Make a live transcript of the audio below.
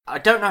I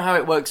don't know how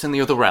it works in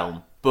the other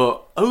realm,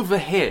 but over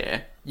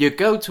here, you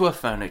go to a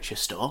furniture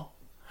store,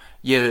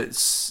 you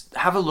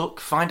have a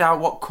look, find out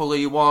what colour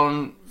you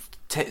want,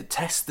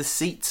 test the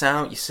seats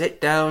out, you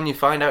sit down, you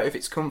find out if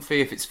it's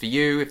comfy, if it's for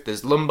you, if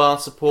there's lumbar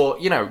support,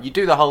 you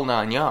do the whole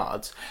 9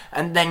 yards,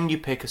 and then you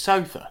pick a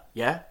sofa,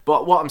 yeah?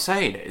 But what I'm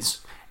saying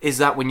is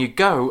that when you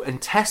go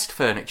and test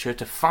furniture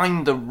to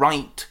find the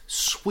right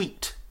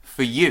suite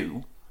for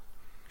you,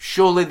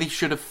 surely they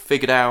should have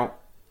figured out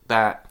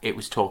that it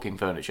was talking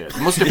furniture.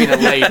 There must have been a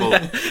label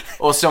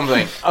or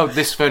something. Oh,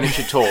 this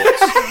furniture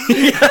talks.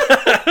 You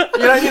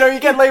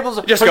get labels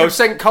of Just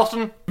 100%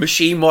 cotton.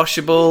 Machine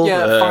washable.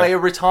 Yeah, fire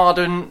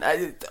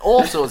retardant,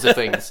 all sorts of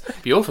things.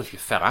 It'd be awful if you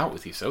fell out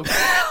with your sofa.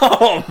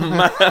 Oh,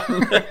 man.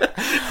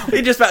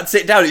 You're just about to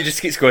sit down, it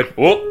just keeps going,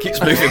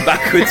 keeps moving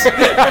backwards.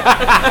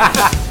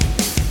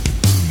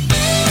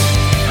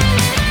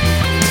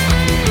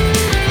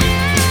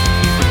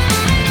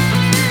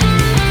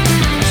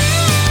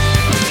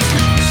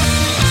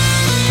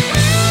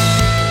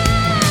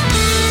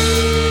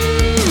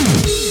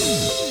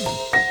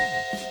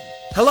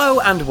 Hello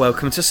and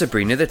welcome to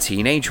Sabrina the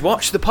Teenage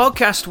Watch, the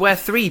podcast where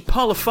three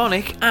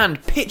polyphonic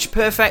and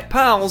pitch-perfect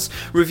pals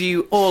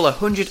review all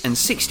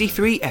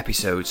 163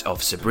 episodes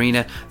of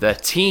Sabrina the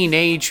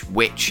Teenage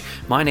Witch.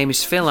 My name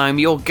is Phil, I'm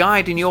your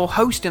guide and your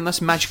host in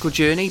this magical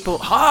journey, but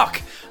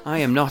hark! I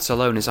am not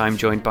alone as I'm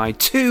joined by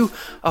two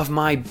of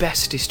my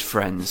bestest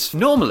friends.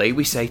 Normally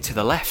we say to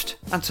the left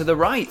and to the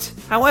right.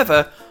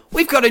 However,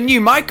 we've got a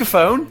new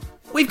microphone.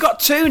 We've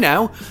got two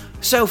now.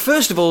 So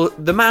first of all,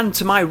 the man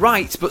to my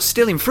right, but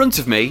still in front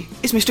of me,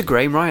 is Mr.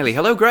 Graham Riley.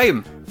 Hello,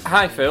 Graham.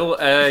 Hi, Phil.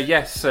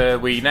 Yes,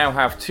 we now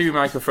have two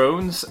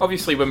microphones.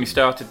 Obviously, when we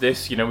started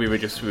this, we were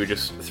just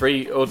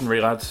three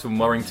ordinary lads from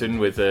Warrington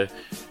with a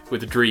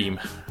dream,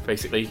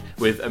 basically,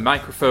 with a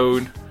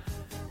microphone,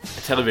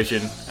 a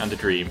television, and a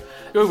dream.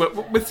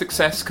 With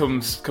success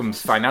comes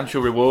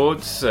financial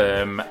rewards,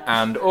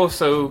 and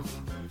also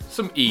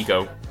some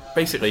ego.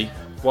 Basically,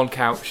 one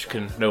couch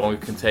can no longer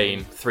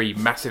contain three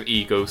massive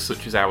egos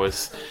such as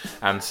ours,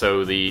 and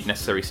so the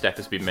necessary step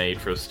has been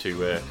made for us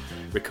to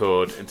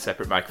record in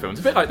separate microphones,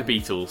 a bit like the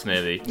Beatles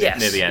near the end.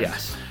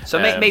 Yes. So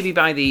maybe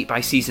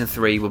by season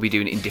 3 we'll be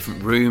doing it in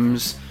different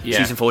rooms. Yeah.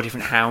 Season 4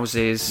 different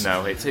houses.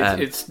 No,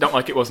 it's not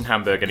like it was in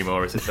Hamburg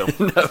anymore, is it, Phil?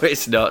 No,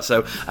 it's not.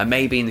 So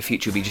maybe in the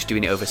future we'll be just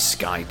doing it over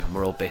Skype, and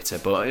we're all bitter.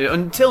 But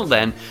until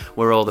then,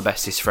 we're all the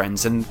bestest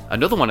friends. And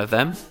another one of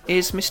them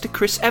is Mr.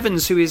 Chris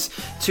Evans, who is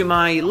to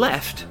my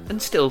left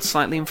and still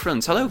slightly in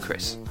front. Hello,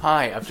 Chris.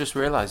 Hi, I've just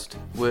realised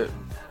we're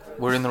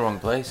in the wrong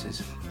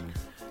places.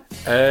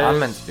 I'm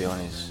meant to be on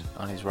his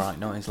right,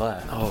 not his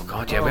left. Oh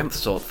God, yeah, we haven't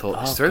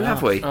thought this through,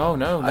 have we? Oh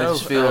no, It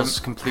just feels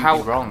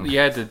completely wrong.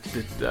 Yeah, the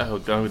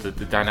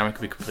dynamic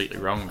would be completely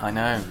wrong. I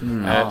know.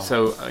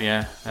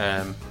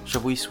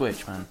 Should we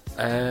switch, man?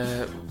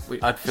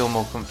 I'd feel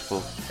more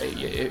comfortable.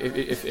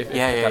 If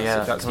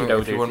that's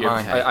If you wouldn't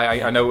mind.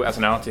 I know as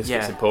an artist Yeah.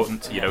 it's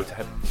important, to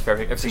have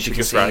everything As you should can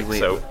just see, right. we've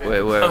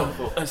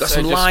got some just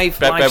live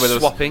bear with us.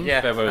 swapping.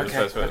 Yeah. Bear with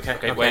us.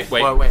 Okay. Wait.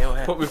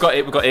 Wait. We've got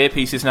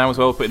earpieces now as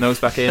well. Putting those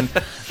back in.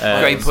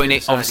 Graham putting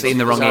it obviously in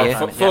the wrong ear.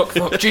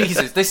 Fuck.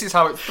 Jesus, this is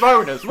how it's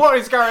thrown us. What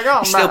is going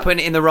on? Still putting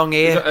it in the wrong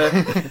ear.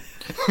 The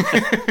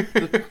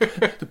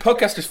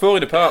podcast is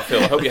falling apart,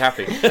 Phil. I hope you're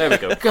happy. There we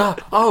go.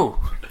 God. Oh,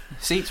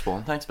 seats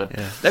warm. Thanks, Ben.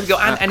 Yeah. There we go.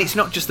 And it's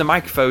not just the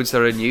microphones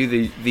that are new.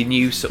 The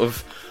new sort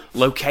of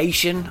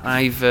location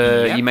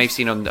you may have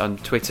seen on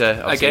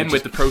Twitter. Again,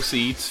 with the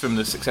proceeds from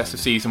the success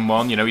of season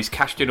 1, he's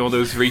cashed in all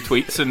those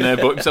retweets and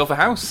bought himself a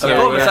house.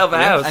 Bought himself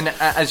a house. And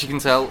as you can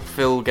tell,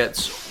 Phil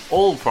gets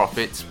all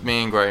profits.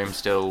 Me and Graham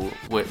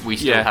we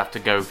still have to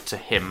go to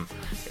him.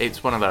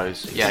 It's one of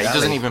those. Yeah, he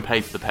doesn't even pay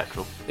for the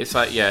petrol. It's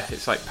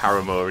like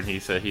Paramore, and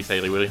he's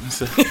Hayley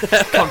Williams.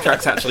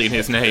 Contract's actually in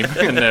his name,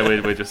 and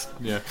we're just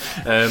we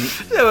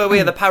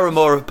are the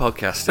Paramore of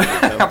podcasting.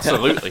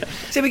 Absolutely.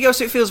 So here we go.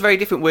 So it feels very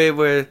different.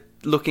 We're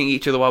looking at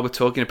each other while we're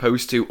talking,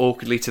 opposed to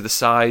awkwardly to the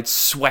side,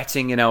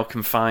 sweating in our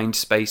confined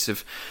space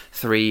of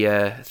three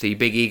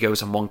big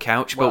egos on one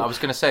couch. Well, but I was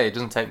going to say, it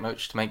doesn't take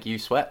much to make you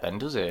sweat, Ben,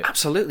 does it?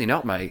 Absolutely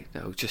not, mate.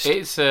 No, just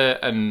it's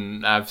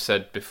and I've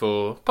said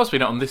before, possibly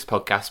not on this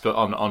podcast, but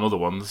on other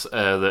ones,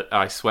 that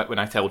I sweat when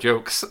I tell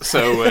jokes.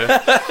 So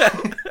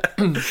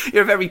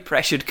you're a very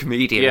pressured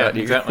comedian, yeah, aren't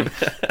you? exactly.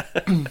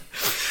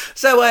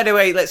 So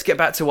anyway, let's get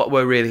back to what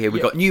we're really here.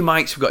 We've got new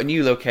mics, we've got a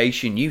new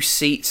location, new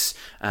seats,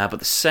 but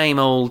the same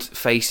old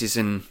faces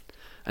and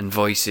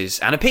voices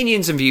and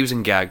opinions and views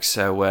and gags.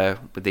 So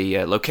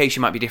the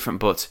location might be different,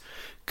 but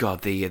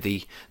God,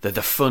 the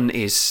fun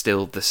is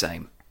still the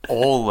same.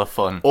 All the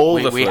fun.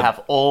 We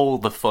have all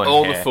the fun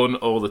the fun,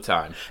 all the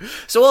time.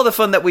 So all the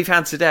fun that we've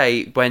had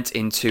today went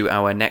into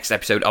our next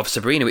episode of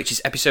Sabrina, which is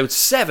episode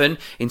 7,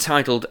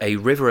 entitled A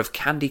River of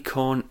Candy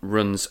Corn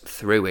Runs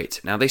Through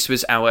It. Now, this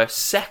was our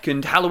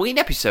second Halloween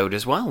episode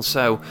as well.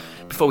 So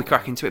before we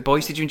crack into it,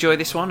 boys, did you enjoy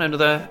this one?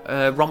 Another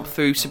romp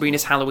through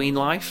Sabrina's Halloween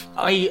life?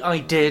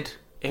 I did.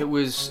 It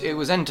was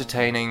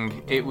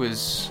entertaining. It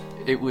was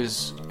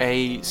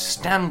a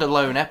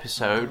standalone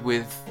episode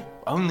with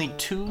only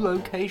 2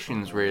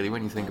 locations, really,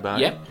 when you think about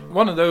Yeah, it.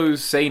 one of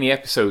those zany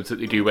episodes that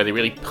they do where they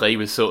really play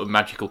with sort of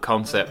magical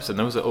concepts, and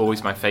those are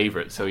always my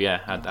favourite. So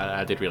yeah,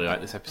 I did really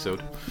like this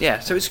episode. Yeah,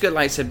 so it's good.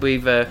 Like I said,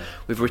 we've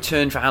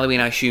returned for Halloween.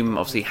 I assume,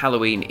 obviously,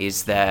 Halloween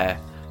is their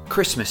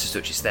Christmas as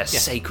such. It's their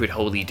sacred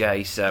holy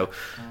day. So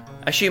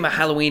I assume a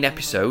Halloween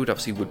episode,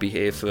 obviously, would be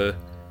here for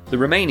the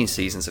remaining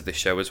seasons of this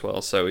show as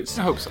well. So it's.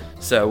 I hope so.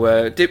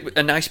 So did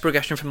a nice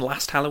progression from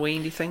last Halloween,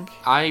 do you think?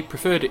 I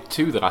preferred it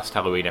to the last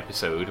Halloween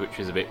episode, which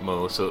was a bit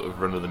more sort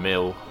of run of the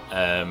mill.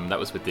 That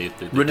was with the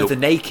Run of the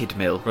Naked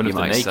Mill. Run of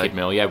the Naked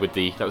Mill, yeah.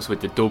 That was with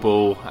the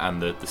double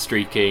and the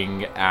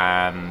streaking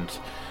and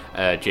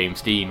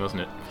James Dean,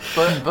 wasn't it?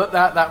 But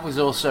that was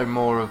also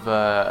more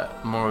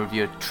of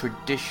your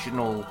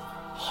traditional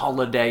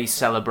holiday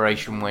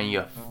celebration where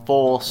you're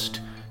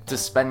forced to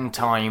spend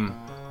time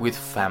with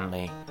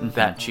family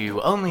that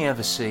you only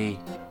ever see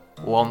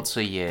once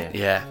a year.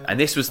 Yeah, and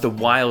this was the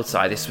wild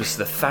side. This was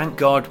the thank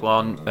God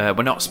one.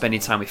 We're not spending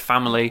time with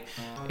family.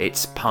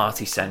 It's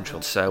party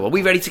central. So, are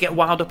we ready to get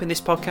wild up in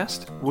this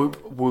podcast? Whoop,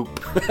 whoop.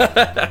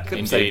 I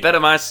couldn't say it better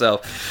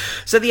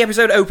myself. So the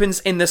episode opens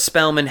in the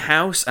Spellman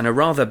house, and a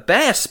rather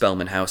bare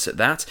Spellman house at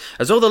that,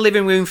 as all the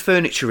living room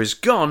furniture is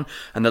gone,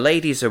 and the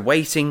ladies are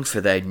waiting for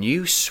their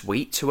new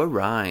suite to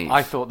arrive.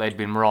 I thought they'd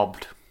been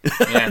robbed.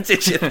 Yeah.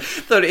 Did you?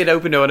 Thought it'd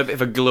open on a bit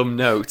of a glum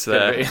note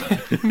there.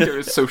 There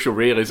is social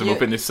realism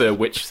up in this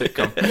witch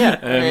sitcom.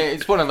 Yeah,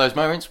 it's one of those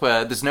moments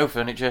where there's no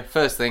furniture.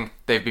 First thing,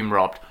 they've been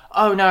robbed.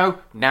 Oh no,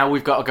 now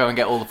we've got to go and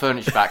get all the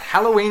furniture back.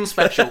 Halloween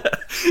special.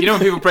 You know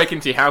when people break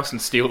into your house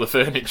and steal the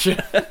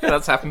furniture?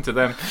 That's happened to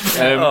them. It's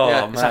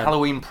a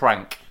Halloween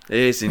prank. It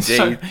is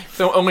indeed.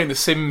 So only in The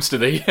Sims do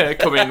they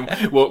come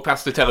in, walk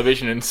past the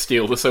television and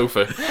steal the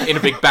sofa in a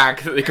big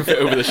bag that they can fit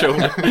over the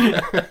shoulder.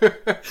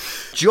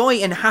 Joy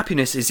and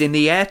happiness is in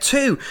the air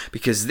too,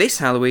 because this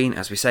Halloween,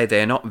 as we say,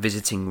 they are not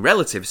visiting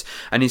relatives,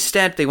 and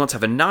instead they want to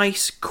have a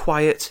nice,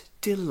 quiet,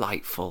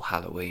 delightful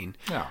Halloween,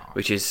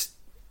 which is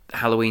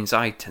Halloweens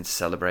I tend to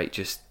celebrate.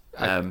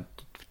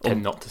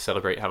 Tend not to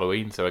celebrate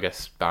Halloween, so I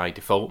guess by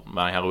default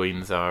my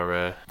Halloweens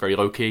are very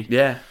low key.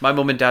 Yeah, my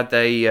mum and dad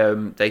they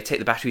take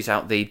the batteries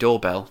out the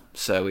doorbell,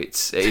 so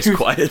it is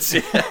quiet. So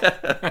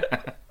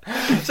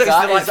it's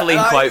delightfully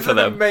quiet for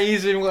them.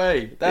 Amazing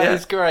way. That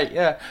is great.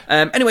 Yeah.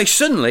 Anyway,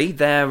 suddenly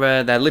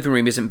their living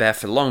room isn't bare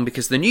for long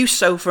because the new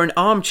sofa and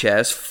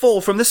armchairs fall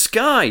from the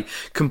sky,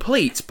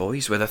 complete,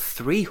 boys, with a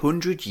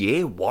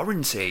 300-year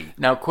warranty.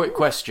 Now, quick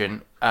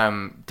question: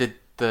 did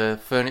the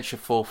furniture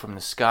fall from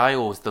the sky,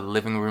 or was the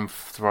living room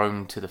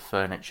thrown to the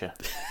furniture?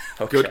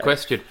 Okay. Good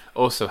question.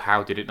 Also,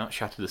 how did it not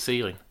shatter the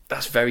ceiling?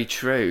 That's very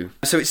true.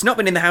 So it's not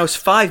been in the house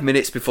 5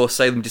 minutes before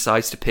Salem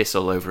decides to piss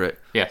all over it.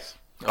 Yes.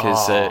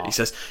 Because he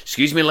says,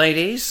 "Excuse me,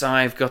 ladies,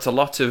 I've got a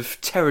lot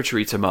of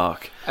territory to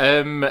mark."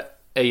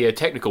 A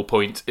technical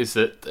point is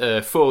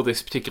that for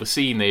this particular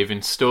scene, they've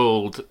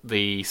installed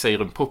the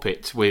Salem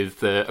puppet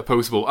with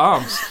opposable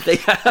arms. They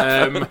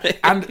have.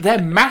 And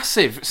they're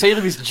massive.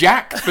 Salem is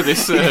jacked for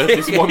this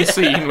one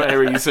scene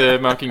where he's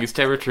marking his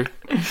territory.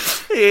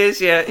 He is,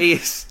 yeah.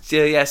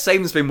 Yeah,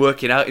 Salem's been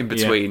working out in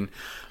between,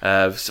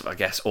 I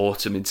guess,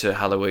 autumn into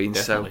Halloween.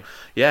 Definitely. So,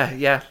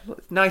 yeah.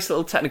 Nice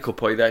little technical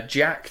point there.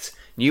 Jacked.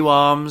 New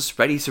arms,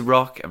 ready to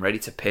rock and ready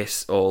to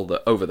piss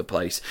over the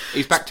place.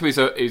 He's back to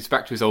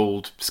his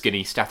old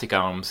skinny static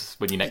arms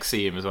when you next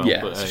see him as well.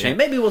 Yeah, but, it's a shame.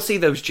 Maybe we'll see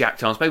those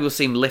jacked arms. Maybe we'll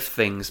see him lift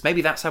things.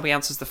 Maybe that's how he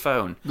answers the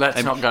phone.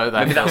 Let's not go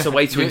there. Maybe that's a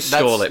way to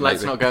install it.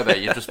 Let's not go there.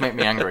 You just make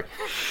me angry.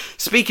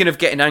 Speaking of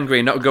getting angry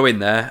and not going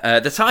there,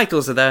 the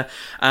titles are there,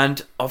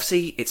 and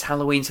obviously it's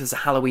Halloween, so there's a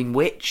Halloween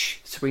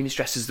witch. Sabrina's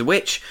dressed as the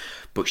witch,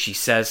 but she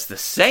says the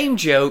same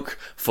joke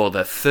for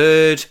the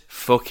third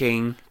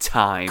fucking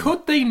time.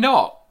 Could they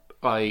not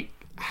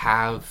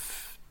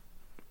have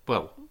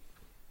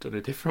done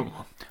a different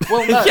one?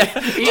 Well, no.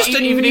 Just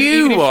a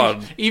new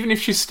one. Even if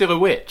she's still a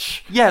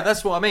witch, Yeah,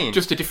 that's what I mean.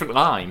 just a different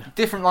line.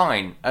 Different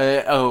line.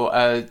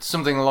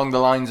 Something along the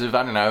lines of,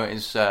 I don't know,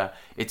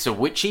 it's a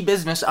witchy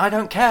business, I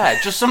don't care.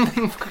 Just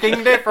something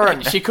fucking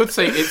different. She could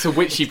say it's a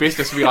witchy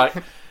business and be like,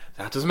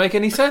 that doesn't make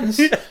any sense.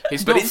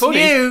 It's But not it's funny,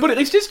 new. but at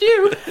least it's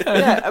new.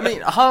 Yeah, I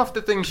mean, half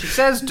the things she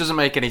says doesn't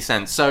make any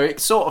sense, so it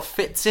sort of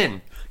fits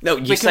in. No,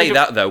 you say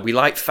that though. We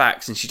like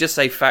facts, and she does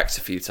say facts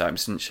a few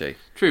times, didn't she?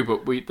 True,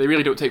 but they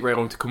really don't take very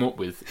long to come up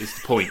with, is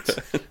the point.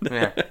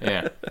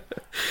 Yeah.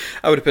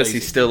 I would personally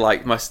still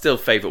like, my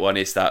favourite one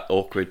is that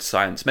awkward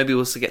silence. Maybe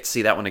we'll get to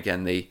see that one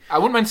again. I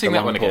wouldn't mind seeing the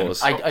that one long again.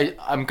 pause.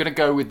 I'm going to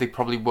go with they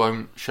probably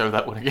won't show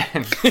that one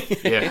again.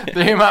 Yeah.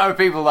 The amount of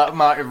people that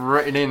might have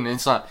written in,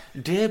 it's like,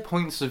 dear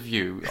points of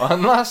view,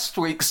 on last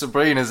week's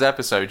Sabrina's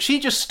episode, she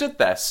just stood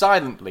there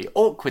silently,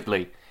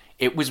 awkwardly.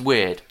 It was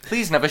weird.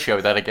 Please never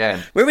show that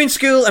again. We're in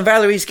school and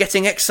Valerie's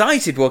getting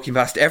excited walking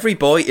past every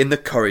boy in the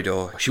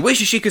corridor. She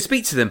wishes she could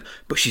speak to them,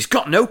 but she's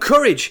got no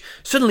courage.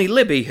 Suddenly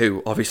Libby,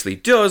 who obviously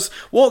does,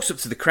 walks up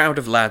to the crowd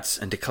of lads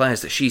and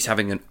declares that she's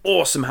having an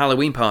awesome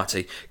Halloween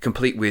party,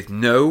 complete with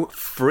no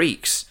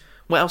freaks.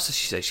 What else does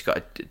she say? She's got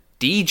a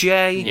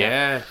DJ?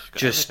 Yeah.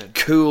 Just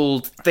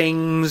cool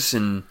things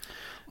and...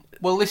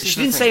 Well, this is She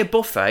the didn't thing. say a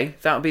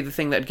buffet. That would be the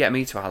thing that'd get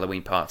me to a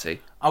Halloween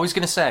party. I was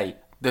going to say,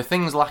 the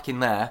thing's lacking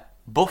there,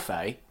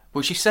 buffet,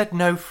 but she said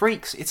no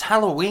freaks. It's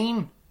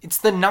Halloween. It's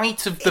the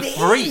night of the It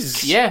freaks.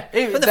 is. Yeah.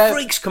 But the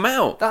freaks come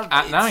out.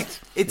 At night.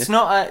 It's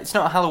not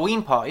a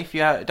Halloween party if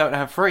you don't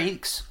have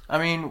freaks. I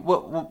mean,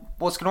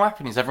 what's going to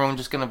happen? Is everyone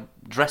just going to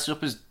dress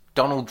up as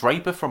Donald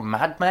Draper from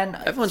Mad Men?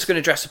 Everyone's going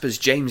to dress up as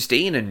James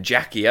Dean and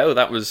Jackie O.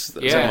 That was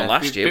on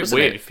last year, Bit wasn't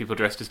weird it? if people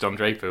dressed as Don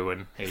Draper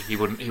when he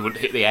wouldn't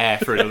hit the air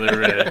for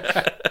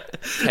another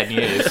 10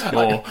 years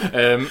more.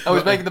 I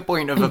was making the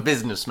point of a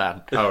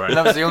businessman. Oh, right. And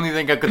that was the only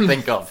thing I could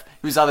think of.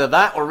 It was either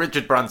that or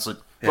Richard Branson.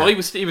 Well, he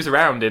was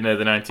around in the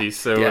 90s,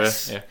 so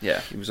Yes.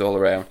 yeah. He was all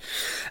around.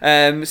 So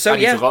And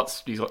yeah.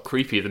 he's a lot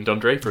creepier than Don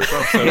Draper as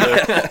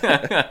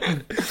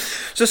well.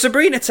 So, So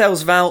Sabrina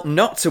tells Val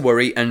not to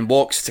worry and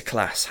walks to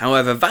class.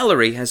 However,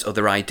 Valerie has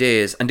other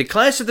ideas and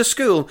declares to the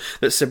school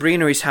that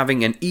Sabrina is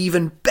having an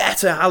even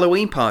better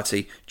Halloween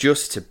party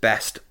just to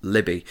best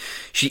Libby.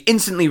 She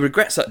instantly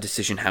regrets that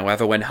decision,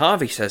 however, when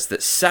Harvey says that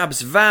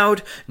Sabs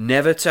vowed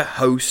never to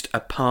host a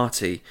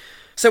party.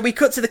 So we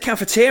cut to the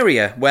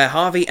cafeteria, where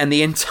Harvey and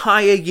the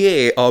entire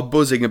year are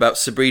buzzing about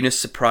Sabrina's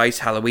surprise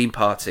Halloween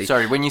party.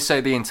 Sorry, when you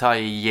say the entire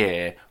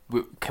year,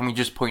 can we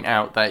just point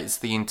out that it's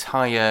the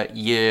entire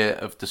year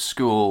of the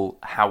school,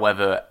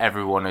 however,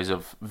 everyone is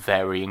of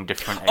varying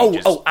different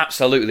ages? Oh,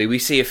 absolutely. We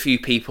see a few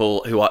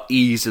people who are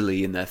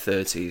easily in their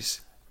 30s.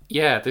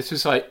 yeah, this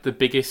was like the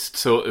biggest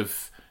sort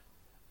of...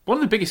 One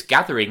of the biggest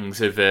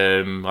gatherings of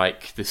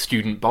like the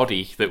student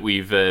body that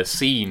we've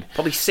seen.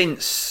 Probably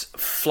since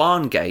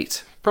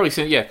Flarngate. Probably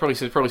since.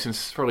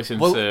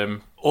 Well,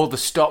 or the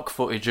stock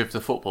footage of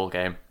the football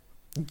game.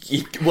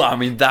 Well, I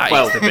mean, that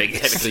is the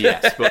biggest. Technically,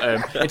 yes.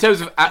 But in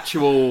terms of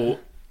actual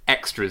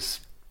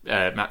extras,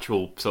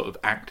 actual sort of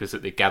actors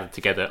that they gathered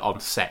together on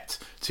set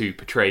to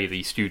portray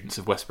the students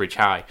of Westbridge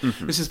High,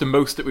 this is the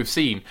most that we've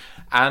seen.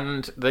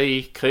 And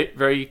they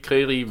very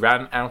clearly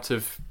ran out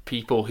of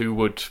people who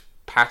would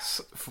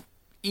pass,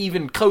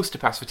 even close to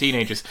pass for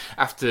teenagers,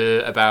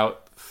 after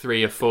about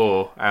 3 or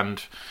 4.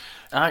 And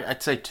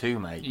I'd say 2,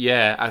 mate.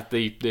 yeah,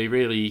 they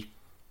really...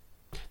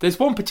 There's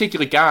one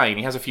particular guy, and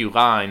he has a few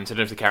lines. I don't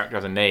know if the character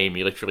has a name.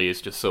 He literally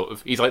is just sort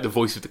of... He's like the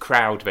voice of the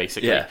crowd,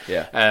 basically.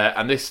 Yeah.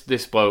 And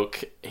this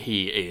bloke,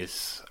 he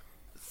is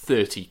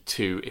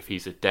 32 if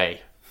he's a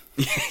day.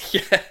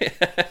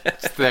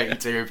 It's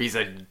 32 if he's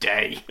a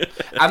day.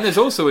 And there's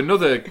also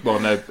another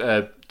one,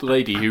 a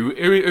lady who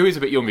is a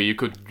bit younger. You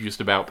could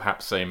just about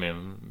perhaps say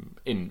in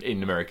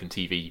American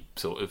TV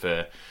sort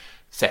of...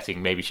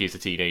 setting, maybe she's a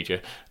teenager,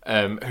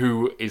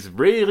 who is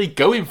really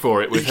going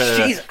for it with her.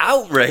 She's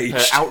outraged.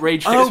 Her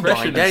outraged Oh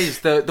expressions. my days,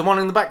 the one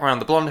in the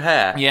background, the blonde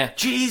hair. Yeah.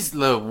 Jeez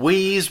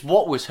Louise,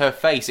 what was her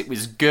face? It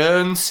was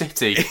Gurn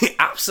City. It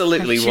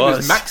absolutely She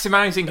was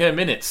maximising her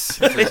minutes,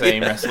 as they say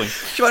in wrestling.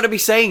 She might not be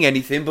saying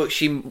anything, but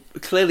she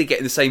clearly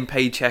getting the same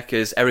paycheck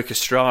as Eric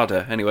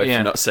Estrada, anyway, Yeah.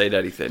 for not saying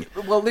anything.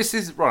 Well, this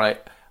is right.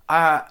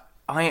 I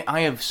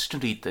have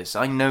studied this.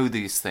 I know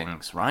these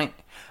things, right?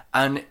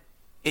 And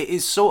it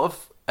is sort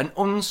of an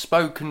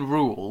unspoken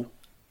rule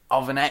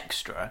of an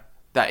extra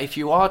that if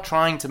you are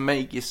trying to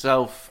make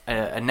yourself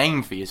a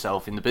name for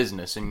yourself in the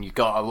business and you've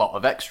got a lot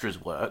of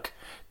extras work,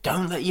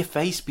 don't let your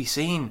face be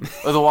seen.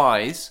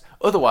 Otherwise,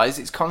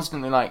 it's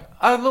constantly like,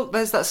 oh, look,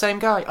 there's that same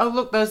guy. Oh,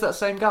 look, there's that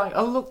same guy.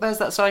 Oh, look, there's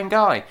that same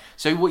guy.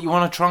 So what you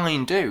want to try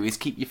and do is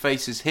keep your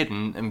faces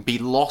hidden and be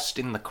lost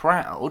in the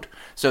crowd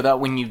so that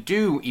when you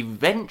do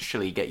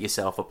eventually get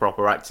yourself a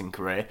proper acting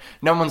career,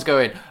 no one's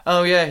going,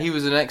 oh, yeah, he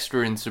was an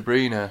extra in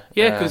Sabrina.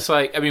 Yeah, because,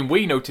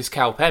 we notice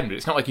Cal Penn, but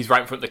it's not like he's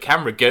right in front of the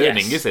camera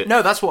gurning, Yes. is it?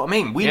 No, that's what I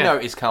mean. We Yeah.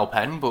 notice Cal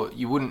Penn, but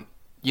you wouldn't...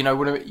 You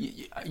know,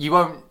 you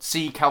won't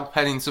see Cal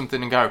Penn in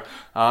something and go,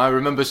 I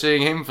remember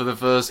seeing him for the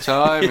first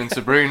time in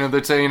Sabrina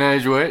the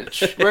Teenage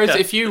Witch. Whereas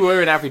if you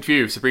were an average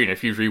viewer of Sabrina,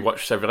 if you've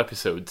rewatched several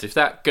episodes, if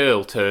that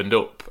girl turned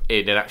up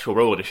in an actual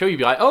role in a show, you'd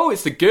be like, oh,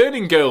 it's the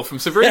gurning girl from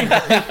Sabrina.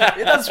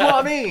 That's what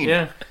I mean.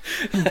 Yeah.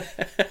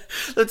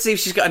 Let's see if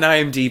she's got an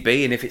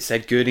IMDb, and if it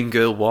said Girding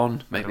Girl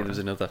 1, maybe there was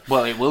another.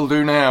 Well, it will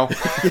do now.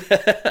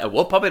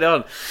 We'll pop it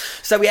on.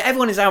 So yeah,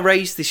 everyone is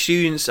outraged. The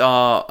students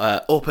are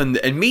up and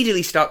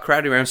immediately start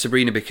crowding around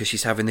Sabrina because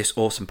she's having this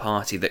awesome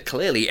party that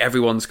clearly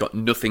everyone's got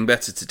nothing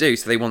better to do,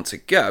 so they want to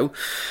go.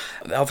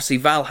 Obviously,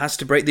 Val has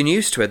to break the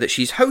news to her that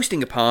she's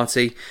hosting a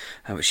party,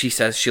 but she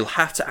says she'll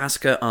have to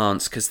ask her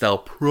aunts because they'll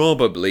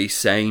probably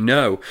say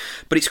no.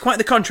 But it's quite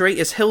the contrary,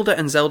 as Hilda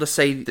and Zelda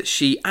say that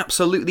she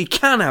absolutely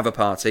can have a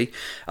party,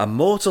 a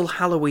mortal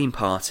Halloween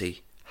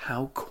party.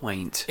 How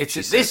quaint. It's she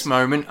at this says.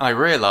 moment I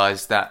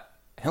realise that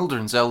Hilda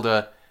and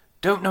Zelda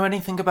don't know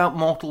anything about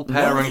mortal No,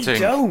 parenting. they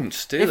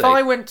don't, do If they?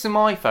 I went to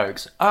my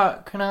folks,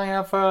 can I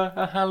have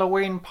a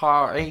Halloween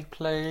party,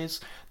 please?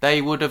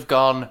 They would have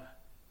gone,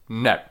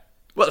 no.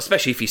 Well,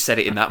 especially if you said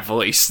it in that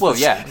voice. Well,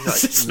 yeah.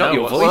 It's no, not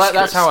your well, voice. Well,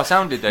 that's Chris. how I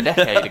sounded a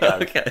decade ago.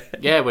 Okay.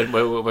 Yeah,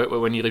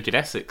 when you lived in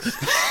Essex.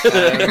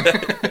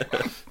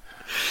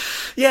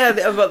 Yeah,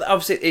 but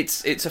obviously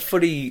it's a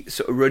funny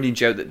sort of running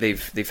joke that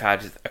they've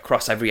had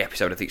across every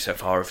episode, I think, so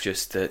far, of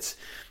just that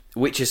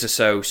witches are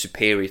so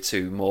superior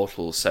to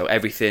mortals, so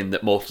everything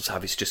that mortals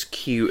have is just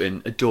cute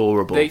and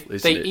adorable, They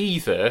isn't it?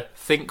 either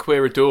think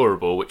we're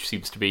adorable, which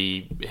seems to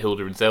be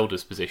Hilda and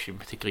Zelda's position,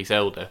 particularly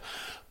Zelda,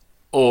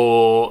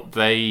 or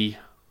they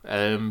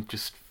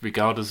just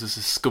regard us as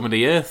a scum of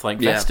the earth, like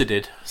Vesta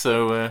did.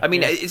 So, I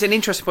mean, it's an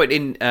interesting point.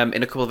 In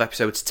a couple of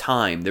episodes'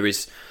 time, there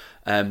is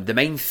the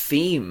main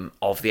theme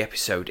of the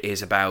episode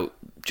is about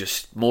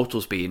just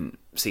mortals being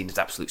seen as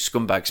absolute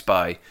scumbags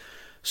by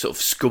sort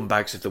of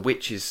scumbags of the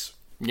witches.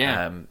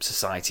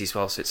 Society as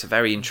well, so it's a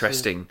very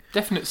interesting,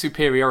 definite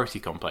superiority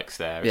complex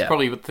there. It's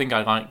probably the thing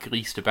I like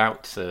least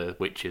about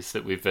witches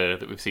that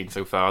we've seen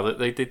so far. That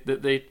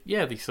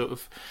they sort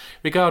of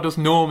regard us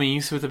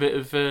normies with a bit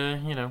of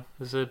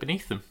as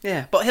beneath them.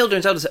 Yeah, but Hilda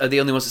and Zelda are the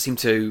only ones that seem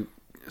to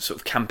sort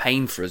of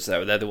campaign for us.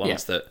 Though they're the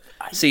ones that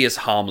see us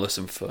harmless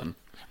and fun.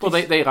 Well,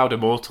 they allowed a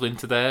mortal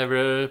into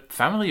their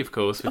family, of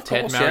course, with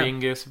Ted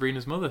marrying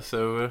Sabrina's mother.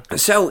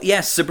 So,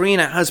 yes,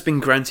 Sabrina has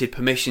been granted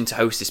permission to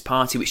host this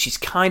party, which she's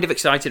kind of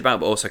excited about,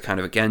 but also kind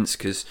of against,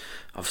 because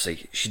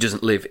obviously she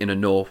doesn't live in a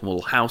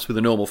normal house with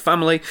a normal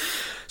family.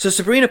 So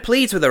Sabrina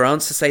pleads with her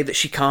aunts to say that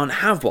she can't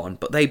have one,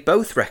 but they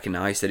both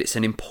recognise that it's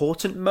an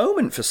important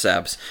moment for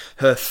Sabs,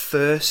 her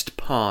first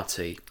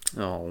party.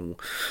 Oh.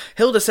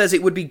 Hilda says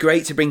it would be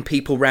great to bring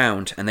people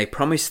round, and they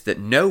promise that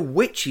no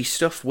witchy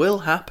stuff will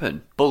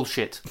happen.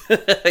 Bullshit.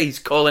 He's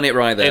calling it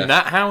right there. in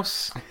that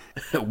house,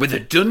 With a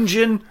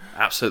dungeon?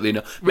 Absolutely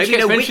not. which Maybe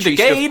gets no mentioned witchery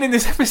again stuff. in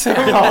this episode.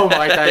 Oh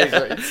my days,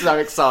 it's so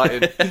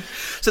exciting.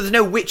 So there's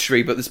no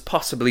witchery, but there's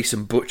possibly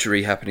some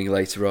butchery happening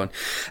later on.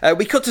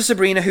 We cut to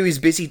Sabrina, who is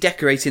busy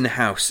decorating the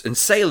house, and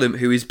Salem,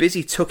 who is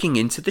busy tucking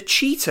into the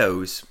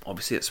Cheetos.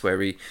 Obviously, that's where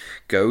he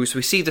goes.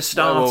 We see the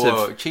start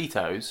of...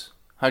 Cheetos?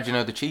 How do you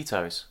know the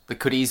Cheetos? They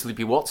could easily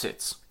be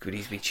What's-Its. Could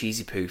easily be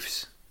cheesy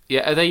poofs.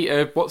 Yeah, are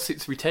they what's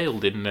it's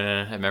retailed in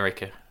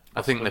America?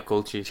 I think they're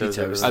called Cheetos.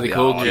 Cheetos. Are they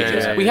called Oh,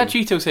 Cheetos? yeah, We yeah. had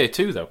Cheetos here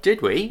too, though.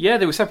 Did we? Yeah,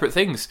 they were separate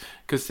things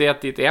because they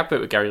had the advert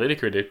with Gary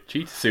Lineker in a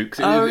Cheetah suit. 'Cause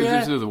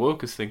it was the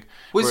Walkers thing.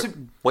 Was it?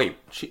 Wait,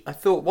 I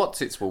thought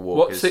What's-Its were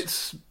Walkers.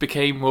 What's-Its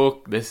became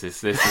Walk. This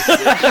is niche.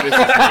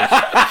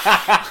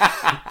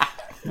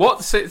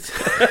 What's-Its?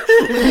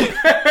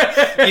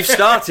 You've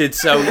started,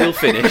 so we'll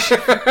finish.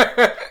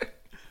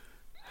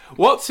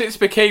 What's-Its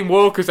became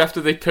Walkers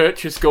after they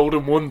purchased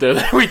Golden Wonder.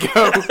 There we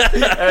go.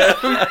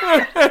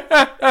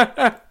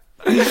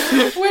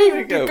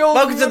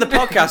 Welcome to the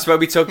podcast where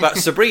we talk about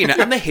Sabrina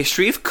and the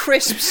history of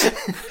crisps.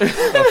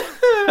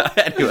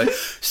 Anyway,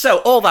 so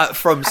all that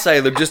from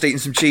Salem, just eating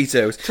some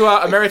Cheetos. To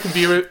our American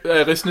viewer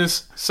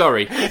listeners,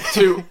 sorry.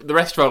 To the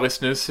rest of our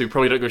listeners who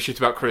probably don't give a shit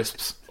about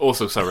crisps,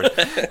 also sorry.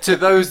 To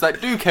those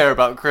that do care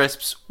about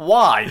crisps,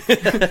 why?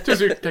 Those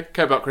who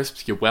care about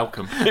crisps, you're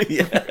welcome.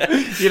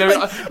 Yeah. You know,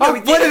 when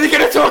are they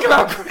going to talk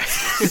about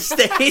crisps?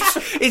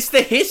 It's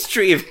the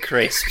history of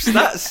crisps.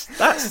 That's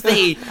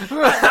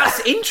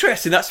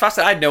interesting. That's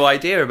fascinating. I had no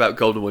idea about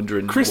Golden Wonder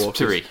and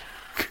Crispery.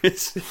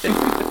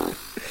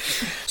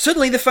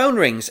 Suddenly the phone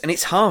rings and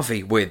it's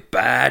Harvey with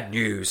bad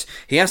news.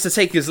 He has to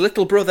take his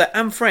little brother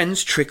and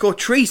friends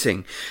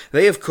trick-or-treating.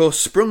 They of course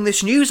sprung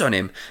this news on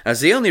him,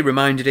 as they only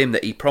reminded him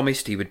that he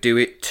promised he would do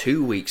it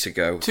 2 weeks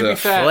ago. To be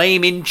fair-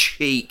 flaming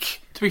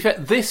cheek. To be fair,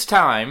 this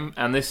time,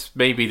 and this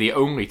may be the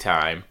only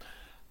time,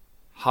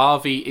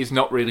 Harvey is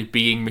not really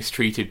being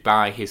mistreated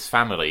by his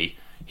family.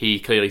 He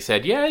clearly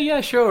said,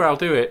 yeah, sure, I'll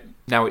do it.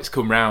 Now it's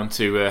come round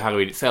to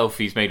Halloween itself,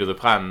 he's made other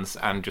plans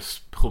and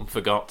just plumb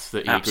forgot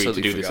that he agreed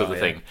to do this other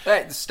thing.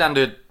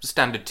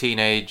 Standard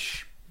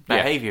teenage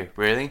behaviour,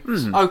 really.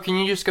 Mm-hmm. Oh, can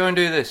you just go and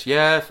do this?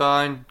 Yeah,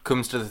 fine.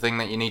 Comes to the thing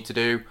that you need to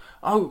do.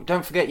 Oh,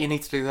 don't forget you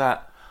need to do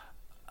that.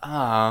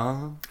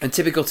 Ah. And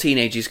typical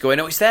teenagers going,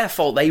 oh, it's their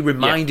fault. They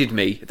reminded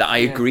me that I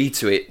agreed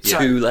to it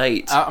too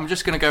late. I'm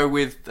just going to go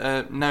with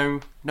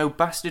no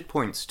bastard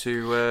points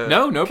to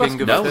No King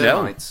bastard- of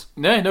Termites.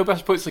 No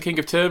bastard points to the King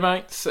of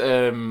Termites.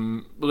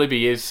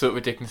 Libby is sort of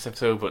a dick in this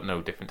episode, but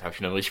no different how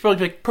she normally. She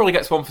probably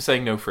gets one for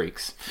saying no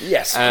freaks.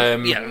 Yes.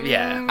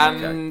 Yeah.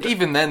 And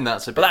even then,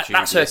 that's a bit. But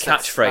that's her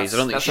catchphrase. I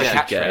don't think that's she a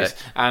should get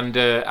catchphrase.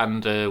 it.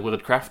 And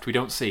Willard Craft, we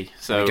don't see.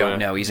 So We don't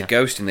know. He's a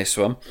ghost in this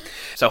one.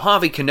 So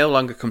Harvey can no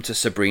longer come to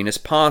Sabrina's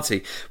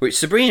party, which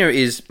Sabrina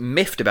is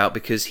miffed about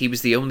because he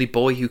was the only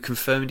boy who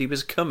confirmed he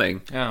was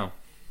coming. Oh.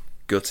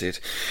 Gutted.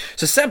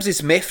 So Sebs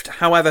is miffed,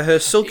 however her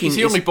sulking He's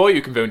the is... only boy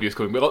who confirmed he was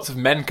coming, but lots of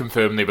men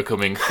confirmed they were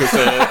coming because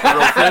they're all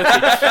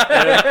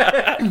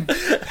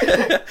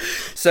 30.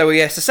 So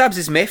Sabs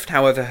is miffed,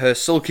 however her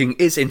sulking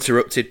is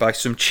interrupted by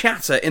some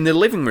chatter in the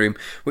living room,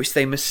 which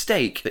they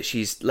mistake that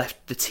she's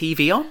left the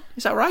TV on.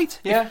 Is that right?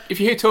 Yeah. If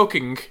you hear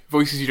talking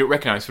voices you don't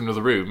recognise from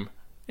another room,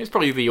 it's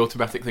probably the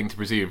automatic thing to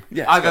presume.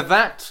 Yes. Either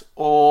that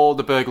or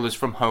the burglars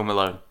from Home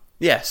Alone.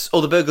 Yes,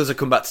 or the burglars have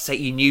come back to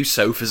take your new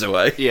sofas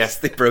away. Yes.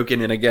 They broke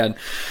in again.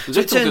 So it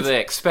Little do turns they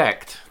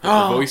expect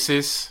that the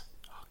voices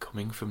are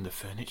coming from the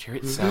furniture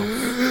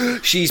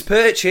itself. she's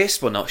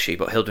purchased, well not she,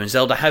 but Hilda and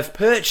Zelda have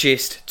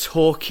purchased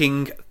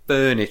talking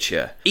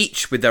furniture,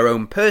 each with their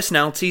own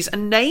personalities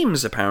and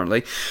names,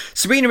 apparently.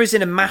 Sabrina is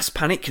in a mass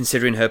panic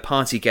considering her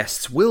party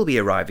guests will be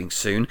arriving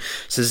soon,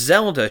 so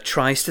Zelda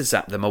tries to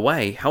zap them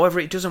away. However,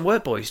 it doesn't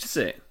work, boys, does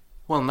it?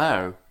 Well,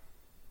 no.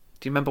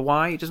 Do you remember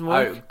why it doesn't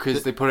work?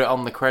 Because they put it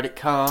on the credit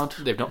card.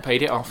 They've not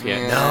paid it off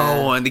yet.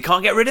 No, and they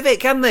can't get rid of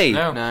it, can they?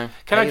 No.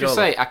 Can I just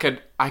say, I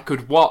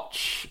could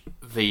watch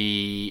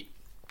the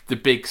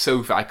big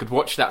sofa. I could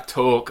watch that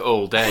talk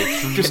all day.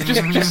 just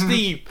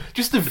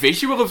the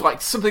visual of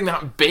like something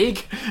that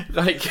big,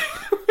 like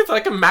with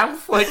like a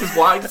mouth like as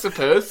wide as a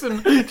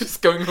person,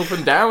 just going up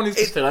and down is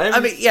just hilarious. I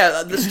mean,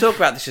 yeah. Let's talk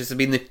about this. I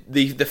mean,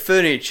 the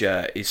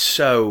furniture is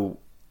so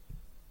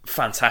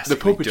fantastic.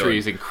 The puppetry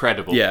is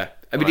incredible. Yeah.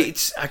 I mean, Right.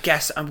 it's, I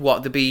guess,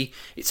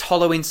 it's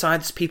hollow inside,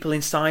 there's people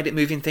inside it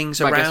moving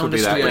things I guess around. would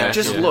be that, and yeah. it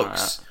just Yeah.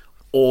 looks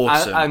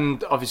awesome.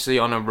 And obviously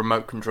on a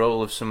remote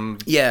control of some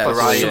variety.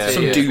 variety.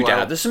 Some as doodad.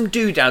 well. There's some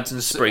doodads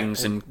and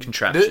springs and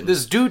contraptions.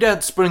 There's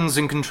doodad springs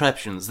and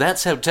contraptions.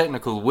 That's how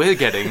technical we're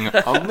getting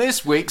on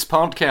this week's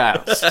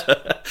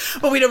podcast.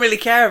 Well, we don't really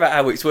care about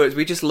how it works.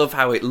 We just love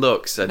how it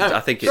looks, and I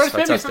think it's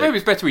fantastic. Maybe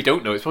it's better we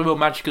don't know. It's probably more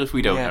magical if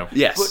we don't know.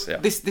 Yes. But yeah.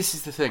 this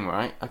is the thing,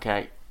 right?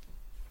 Okay.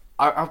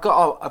 I've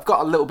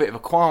got a little bit of a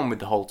qualm with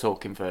the whole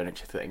talking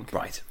furniture thing.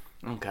 Right.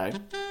 Okay.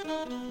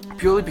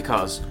 Purely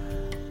because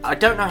I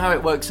don't know how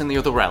it works in the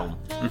other realm.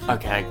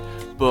 Okay.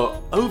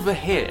 But over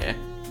here,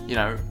 you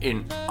know,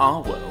 in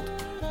our world,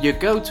 you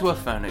go to a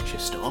furniture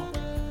store,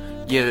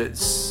 you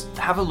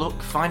have a look,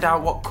 find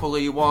out what colour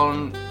you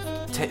want,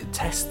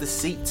 test the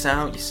seats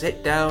out, you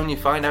sit down, you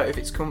find out if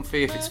it's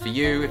comfy, if it's for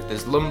you, if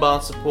there's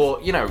lumbar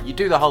support, you know, you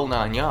do the whole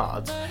 9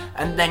 yards,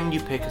 and then you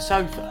pick a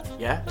sofa,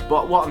 yeah?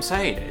 But what I'm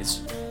saying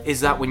is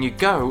that when you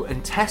go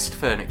and test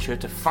furniture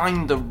to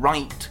find the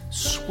right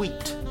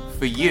suite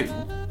for you,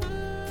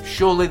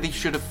 surely they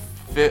should have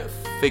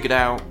figured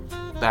out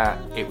that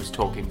it was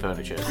talking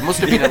furniture. There must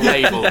have been a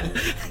label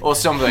or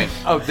something.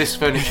 Oh, this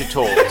furniture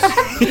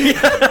talks. You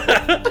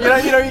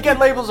know, you get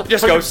labels of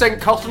Just go-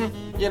 100% cotton,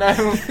 you know.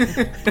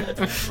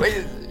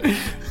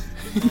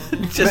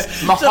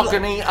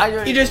 Mahogany.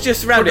 You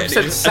just round it.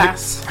 100%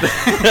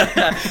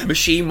 sass.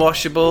 Machine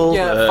washable.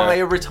 Yeah,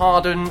 fire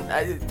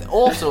retardant,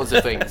 all sorts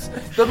of things.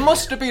 There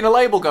must have been a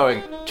label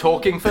going,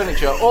 talking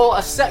furniture, or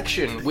a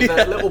section with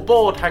a little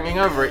board hanging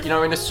over it, you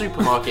know, in a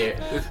supermarket.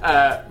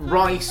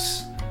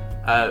 Rice,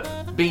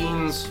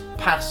 beans,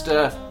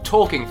 pasta,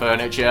 talking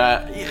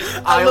furniture.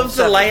 I love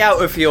the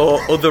layout of your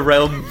other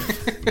realm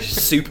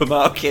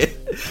supermarket.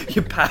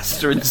 Your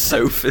pasta and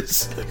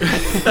sofas.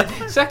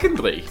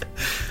 Secondly,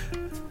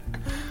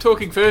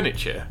 talking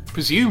furniture,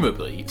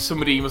 presumably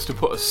somebody must have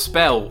put a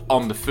spell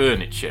on the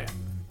furniture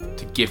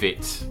to give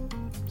it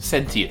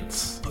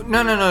sentience.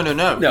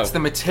 No. It's the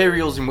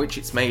materials in which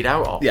it's made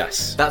out of.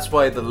 Yes. That's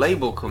why the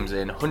label comes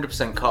in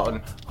 100%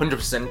 cotton,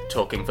 100%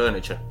 talking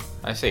furniture.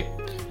 I see.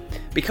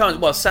 Because,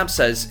 well, Sam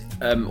says,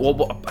 I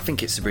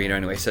think it's Sabrina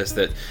anyway, says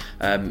that,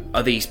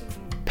 are these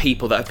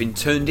people that have been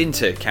turned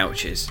into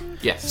couches?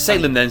 Yes.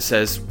 Salem then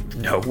says,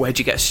 no, where'd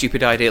you get a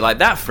stupid idea like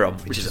that from?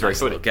 Which is a very nice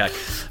funny. little gag.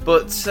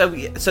 But, so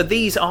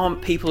these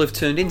aren't people who've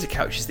turned into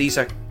couches, these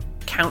are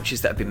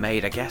couches that have been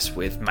made, I guess,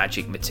 with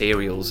magic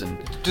materials and...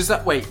 Does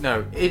that... Wait,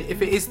 no.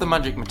 If it is the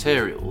magic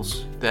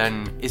materials,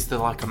 then is there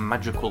like a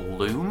magical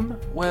loom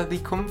where they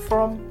come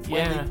from?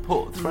 Where Yeah.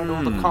 they thread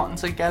all the cotton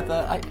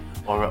together?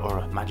 Or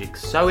a magic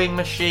sewing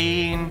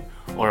machine?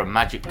 Or a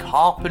magic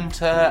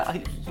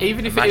carpenter?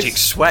 Even if Magic it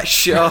is,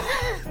 sweatshop.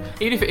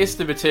 even if it is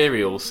the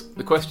materials,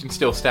 the question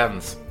still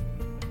stands.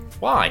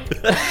 Why?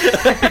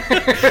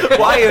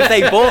 Why have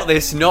they bought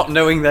this not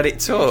knowing that it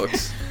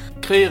talks?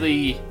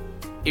 Clearly,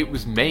 it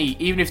was made,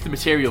 even if the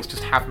materials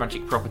just have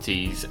magic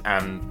properties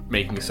and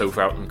making a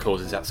sofa out of them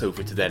causes that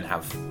sofa to then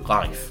have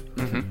life.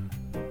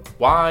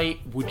 Why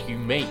would you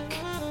make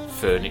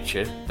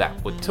furniture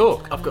that would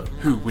talk?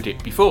 Who would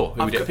it be for?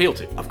 Who would it appeal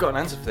to? I've got an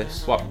answer for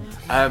this. What?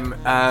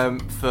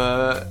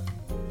 For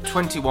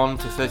 21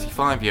 to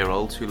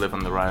 35-year-olds who live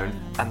on their own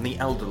and the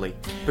elderly,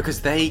 because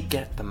they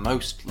get the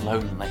most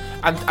lonely.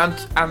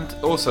 And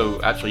also,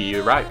 actually,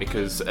 you're right,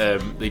 because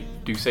they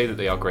do say that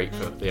they are great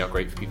for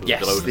people.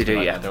 Yes, with the load they do,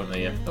 like yeah. that, don't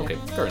they? Yeah. Okay,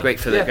 fair enough. Great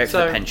for the, Yeah, great for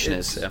so the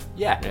pensioners. it's-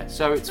 Yeah. Yeah,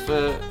 so it's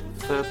for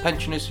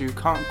pensioners who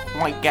can't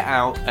quite get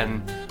out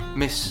and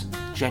miss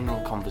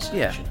general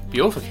conversation. Be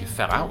awful if you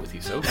fell out with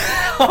your sofa.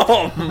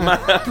 Oh, man.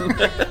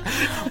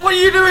 What are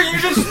you doing? You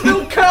just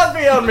spilled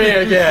coffee on me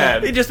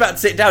again! You're just about to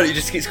sit down, it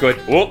just keeps going,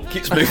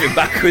 keeps moving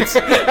backwards.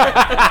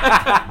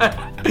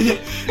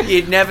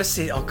 You'd never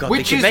see, oh god,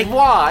 Which they is could make...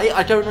 why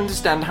I don't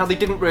understand how they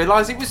didn't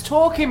realise it was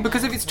talking,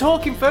 because if it's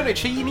talking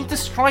furniture, you need to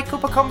strike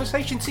up a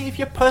conversation, see if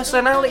your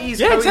personalities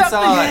coincide. exactly,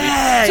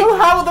 yeah. So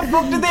how the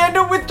fuck did they end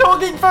up with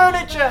talking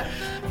furniture?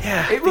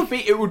 Yeah. It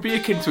would be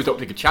akin to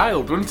adopting a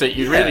child, wouldn't it?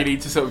 You really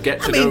need to sort of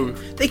get to know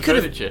they could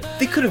furniture.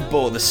 have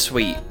bought the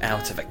suite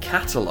out of a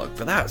catalogue,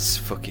 but that's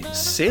fucking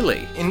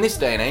silly. In this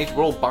day and age,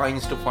 we're all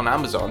buying stuff on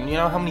Amazon. You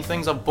know how many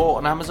things I've bought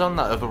on Amazon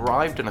that have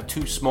arrived and are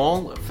too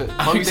small? For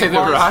You say they've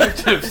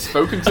arrived, have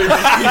spoken to.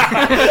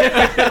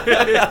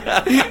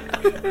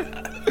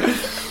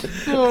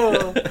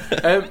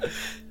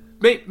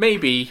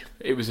 Maybe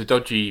it was a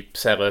dodgy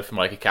seller from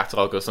like a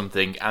catalogue or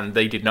something, and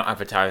they did not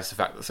advertise the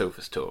fact that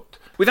sofas talked.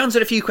 We've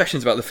answered a few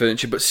questions about the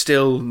furniture, but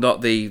still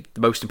not the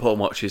most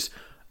important one, which is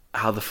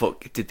how the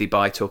fuck did they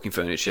buy talking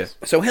furniture?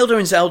 So Hilda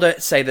and Zelda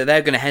say that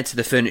they're going to head to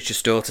the furniture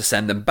store to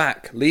send them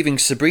back, leaving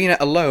Sabrina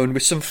alone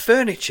with some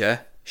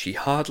furniture she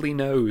hardly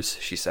knows,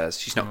 she says.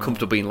 She's not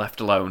comfortable being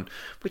left alone,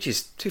 which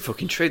is too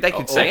fucking true. They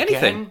could say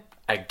anything.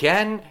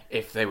 Again,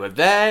 if they were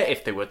there,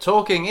 if they were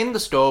talking in the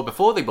store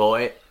before they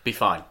bought it, be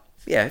fine.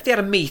 Yeah, if they had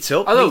a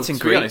meet-up, Although, meet and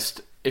to be greet.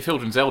 honest, if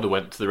Hilda and Zelda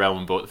went to the realm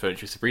and bought the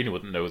furniture, Sabrina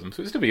wouldn't know them,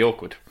 so it'd still be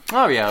awkward.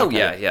 Oh, yeah. Oh,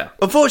 okay. yeah.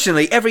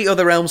 Unfortunately, every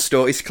other Realm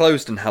store is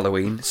closed on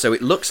Halloween, so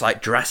it looks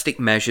like drastic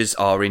measures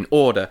are in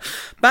order.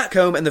 Back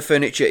home, and the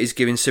furniture is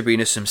giving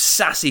Sabrina some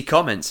sassy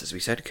comments, as we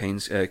said,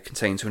 contains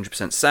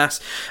 100% sass,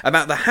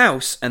 about the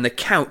house, and the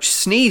couch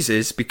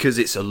sneezes because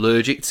it's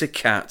allergic to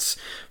cats.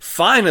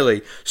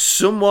 Finally,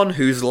 someone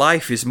whose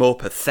life is more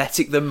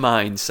pathetic than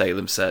mine,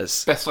 Salem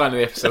says. Best line of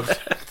the episode.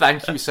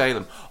 Thank you,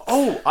 Salem.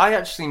 Oh, I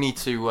actually need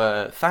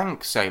to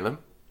thank Salem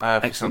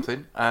for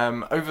something.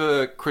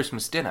 Over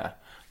Christmas dinner,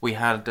 we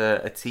had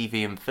a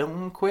TV and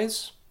film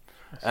quiz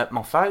at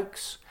my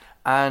folks,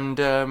 and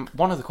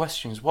one of the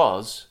questions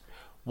was,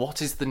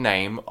 what is the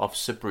name of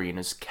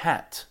Sabrina's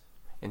cat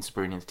in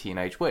Sabrina the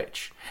Teenage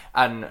Witch?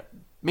 And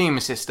me and my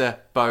sister,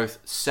 both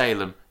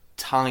Salem,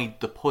 tied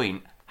the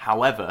point.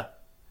 However,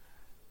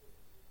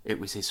 it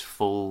was his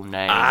full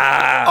name.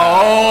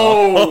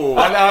 Oh!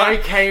 And I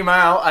came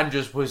out and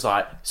just was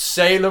like,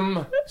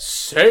 Salem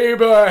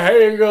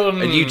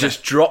Saberhagen. And you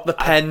just dropped the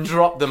pen.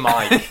 Dropped the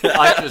mic.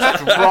 I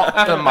just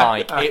dropped the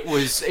mic.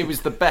 It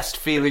was the best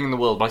feeling in the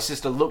world. My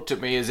sister looked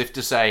at me as if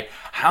to say,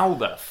 how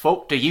the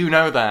fuck do you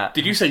know that?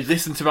 Did you say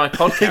listen to my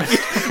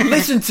podcast?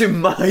 Listen to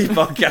my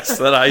podcast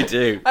that I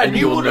do. And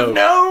you you'll would have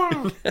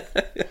known.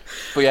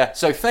 But yeah,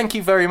 so thank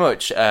you very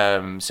much,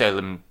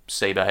 Salem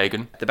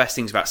Saberhagen. The best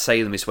things about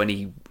Salem is when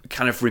he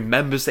kind of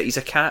remembers that he's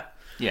a cat.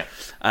 Yeah.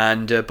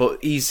 And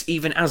but he's,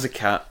 even as a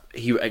cat,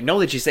 he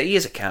acknowledges that he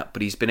is a cat,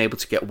 but he's been able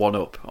to get one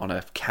up on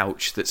a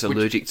couch that's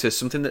allergic to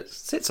something that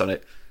sits on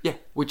it. Yeah,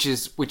 which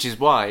is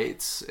why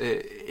it's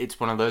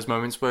one of those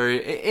moments where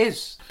it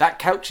is. That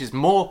couch is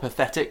more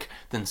pathetic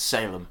than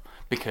Salem,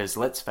 because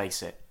let's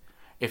face it,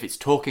 if it's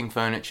talking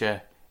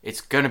furniture,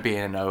 it's going to be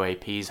in an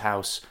OAP's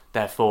house,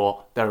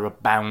 therefore there are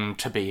bound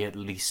to be at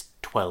least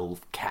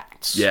 12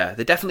 cats. Yeah,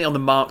 they're definitely on the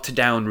marked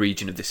down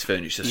region of this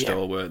furniture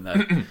store, weren't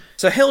they?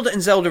 So Hilda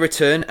and Zelda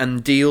return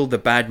and deal the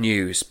bad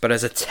news, but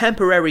as a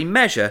temporary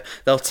measure,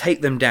 they'll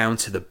take them down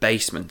to the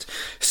basement.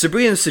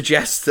 Sabrina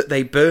suggests that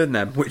they burn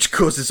them, which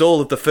causes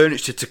all of the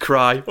furniture to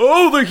cry,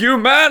 "Oh, the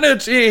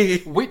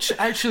humanity!" Which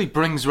actually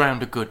brings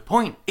round a good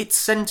point. It's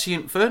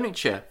sentient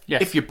furniture.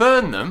 Yes. If you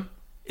burn them,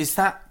 is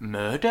that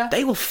murder?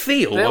 They will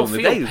feel, They'll won't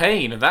feel they?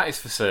 pain, and that is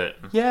for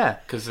certain. Yeah.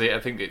 Because I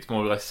think it's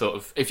more or less sort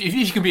of... If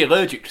you can be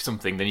allergic to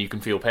something, then you can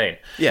feel pain.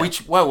 Yeah. Which,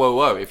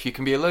 whoa. If you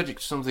can be allergic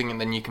to something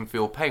and then you can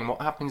feel pain,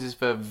 what happens if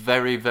a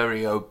very,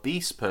 very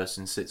obese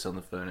person sits on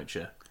the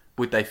furniture?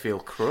 Would they feel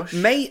crushed?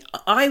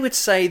 I would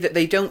say that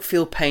they don't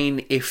feel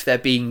pain if they're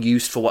being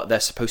used for what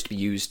they're supposed to be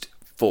used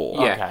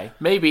for. Yeah. Okay.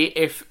 Maybe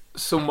if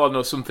someone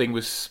or something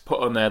was put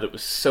on there that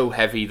was so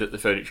heavy that the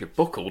furniture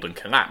buckled and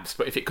collapsed,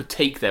 but if it could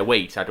take their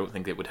weight, I don't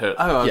think it would hurt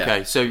them. Oh, okay.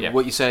 Yeah. So Yeah.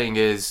 what you're saying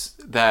is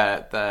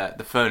that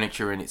the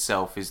furniture in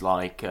itself is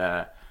like...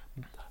 so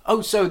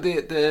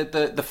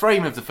the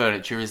frame of the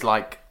furniture is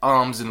like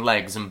arms and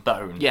legs and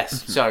bone.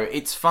 Yes. So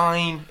it's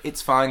fine.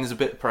 It's fine. There's a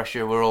bit of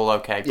pressure. We're all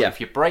okay. But Yeah. if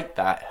you break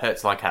that, it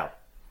hurts like hell.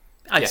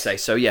 I'd say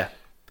so, yeah.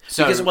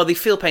 So Because, well, they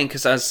feel pain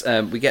because, as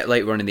we get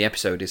later on in the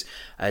episode, is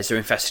as they're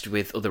infested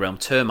with other realm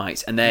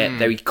termites, and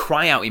they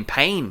cry out in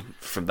pain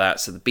from that.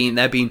 So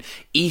they're being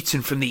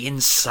eaten from the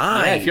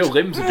inside. Yeah, if your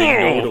limbs are being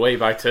gnawed away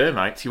by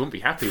termites, you wouldn't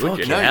be happy, would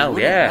you? Fucking hell,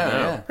 wouldn't. yeah.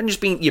 No. And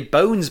just being your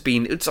bones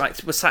being. It's like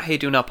we're sat here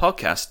doing our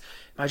podcast.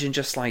 Imagine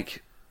just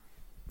like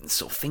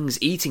sort of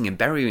things eating and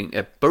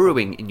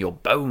burrowing in your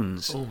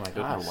bones. Oh my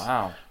goodness. Oh,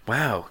 wow.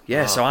 Wow.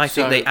 Yeah. So I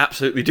think so- they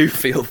absolutely do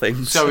feel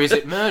things. So is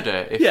it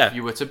murder if Yeah.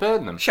 you were to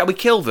burn them? Shall we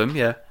kill them?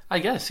 Yeah. I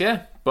guess,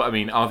 yeah. But I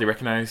mean, are they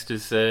recognised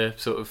as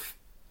sort of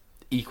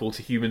equal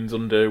to humans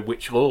under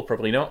witch law?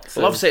 Probably not. So.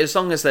 Well, obviously, as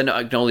long as they're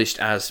not acknowledged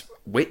as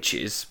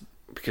witches,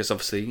 because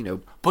obviously, you know.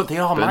 But they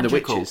are Burn the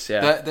magical. witches,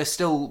 yeah. They're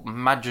still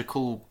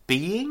magical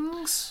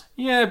beings?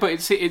 Yeah, but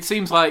it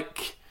seems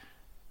like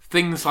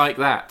things like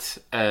that,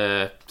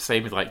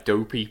 same with like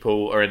dough people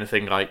or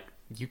anything, like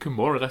you can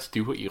more or less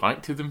do what you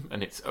like to them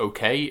and it's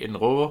okay in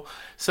law.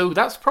 So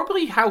that's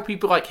probably how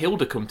people like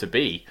Hilda come to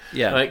be.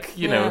 Yeah. Like,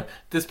 you know,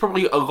 there's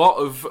probably a lot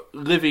of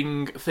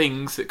living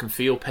things that can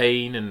feel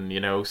pain and, you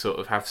know, sort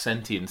of have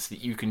sentience that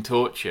you can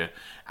torture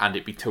and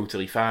it'd be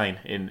totally fine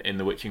in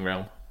the witching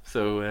realm.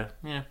 So,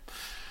 yeah.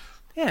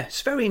 Yeah,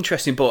 it's very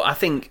interesting, but I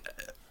think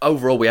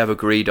overall we have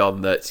agreed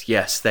on that,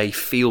 yes, they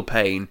feel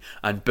pain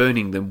and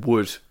burning them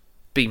would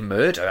be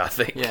murder, I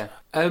think. Yeah.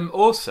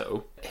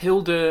 Also,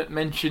 Hilda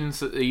mentions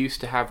that they used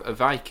to have a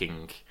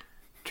Viking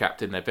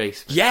trapped in their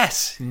basement.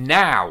 Yes!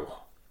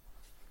 Now,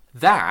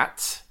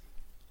 that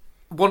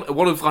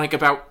one of like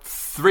about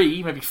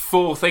 3, maybe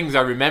 4 things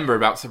I remember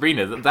about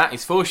Sabrina that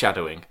is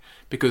foreshadowing.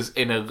 Because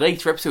in a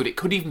later episode, it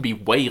could even be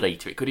way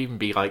later. It could even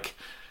be like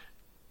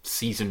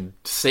season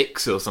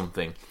 6 or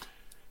something.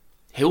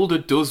 Hilda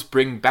does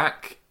bring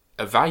back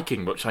a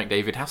Viking, much like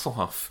David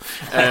Hasselhoff,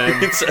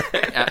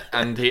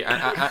 and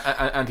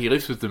he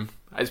lives with them.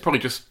 It's probably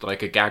just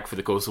like a gag for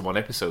the course of one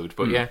episode,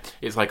 but yeah,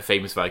 it's like a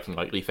famous Viking,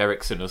 like Leif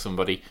Erikson or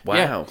somebody. Wow.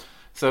 Yeah.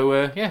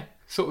 So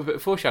sort of a bit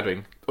of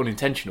foreshadowing,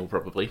 unintentional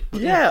probably.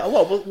 Yeah,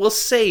 well, we'll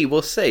see.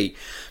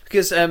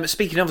 Because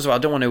speaking of as well, I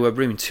don't want to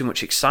ruin too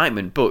much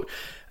excitement, but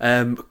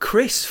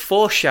Chris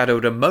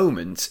foreshadowed a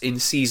moment in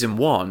season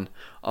 1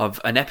 of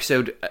an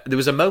episode. There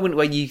was a moment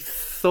where you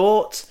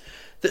thought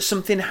that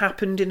something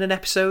happened in an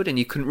episode and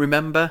you couldn't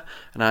remember,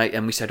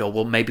 and we said, oh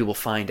well, maybe we'll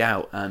find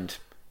out. And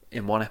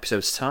in one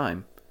episode's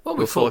time,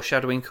 the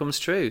foreshadowing comes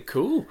true.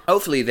 Cool.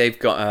 Hopefully they've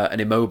got an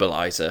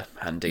immobilizer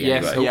handy.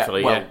 Yes, anyway.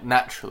 hopefully, well,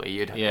 naturally,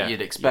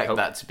 you'd expect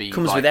that to be...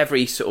 Comes with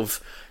every sort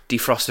of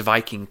defroster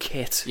Viking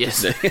kit.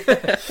 Yes.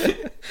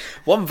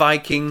 One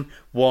Viking,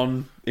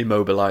 one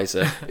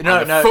immobilizer.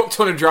 No, a fuck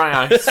ton of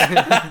dry ice.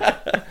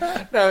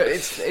 No,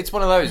 it's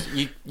one of those.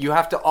 You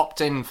have to opt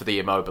in for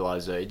the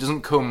immobilizer. It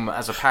doesn't come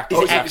as a package.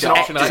 It's an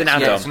optional It's an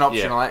add-on. Yeah, it's an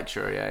optional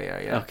extra.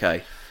 Yeah.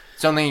 Okay.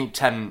 It's only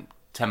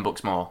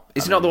 $10 more.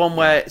 Is it not the one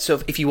where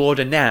if you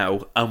order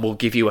now and we'll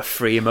give you a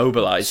free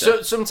immobilizer?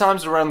 So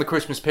sometimes around the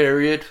Christmas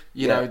period,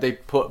 you know, they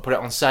put it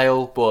on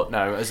sale, but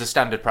no, as a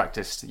standard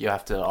practice, you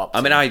have to opt.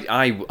 I mean,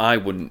 I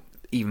wouldn't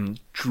even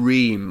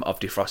dream of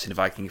defrosting a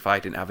Viking if I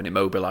didn't have an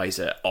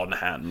immobilizer on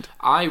hand.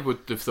 I would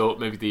have thought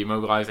maybe the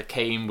immobilizer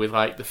came with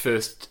like the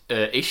first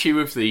issue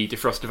of the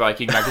Defroster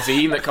Viking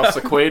magazine that costs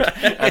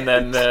 £1, and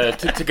then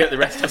to get the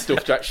rest of the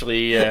stuff to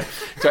actually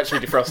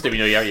defrost it,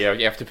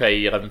 you have to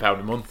pay £11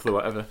 a month or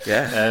whatever.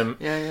 Yeah.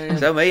 Yeah.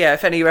 So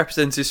if any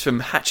representatives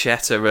from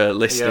Hatchet are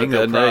listening,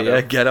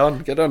 then get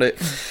on it.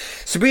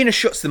 Sabrina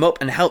shuts them up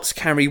and helps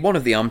carry one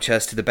of the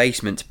armchairs to the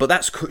basement, but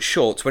that's cut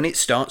short when it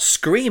starts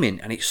screaming,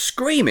 and it's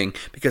screaming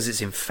because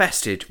it's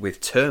infested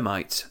with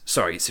termites.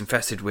 Sorry, it's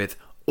infested with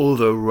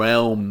other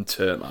realm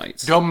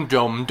termites. Dum.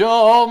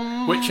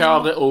 Which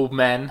are little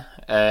men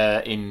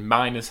in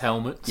miners'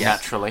 helmets.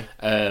 Naturally.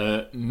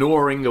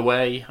 Gnawing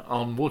away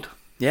on wood.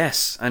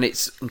 Yes, and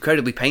it's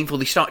incredibly painful.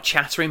 They start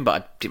chattering,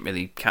 but I didn't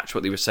really catch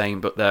what they were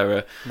saying, but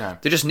they're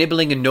just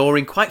nibbling and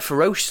gnawing quite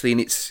ferociously, and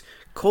it's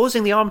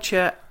causing the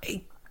armchair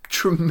a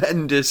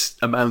tremendous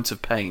amount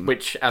of pain.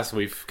 Which, as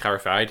we've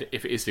clarified,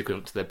 if it is the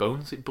equivalent to their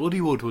bones, it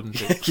bloody would,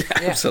 wouldn't it? Yeah,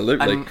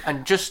 absolutely.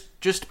 And just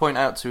to point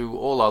out to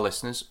all our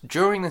listeners,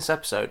 during this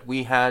episode,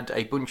 we had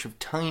a bunch of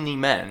tiny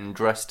men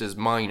dressed as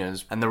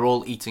miners, and they're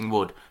all eating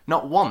wood.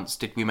 Not once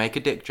did we make a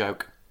dick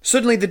joke.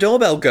 Suddenly the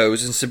doorbell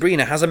goes and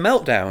Sabrina has a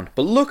meltdown,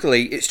 but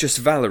luckily it's just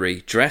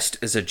Valerie, dressed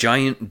as a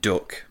giant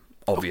duck.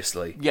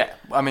 Obviously. Yeah,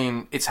 I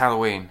mean, it's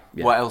Halloween.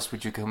 Yeah. What else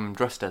would you come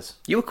dressed as?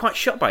 You were quite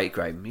shocked by it,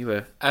 Graham. You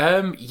were...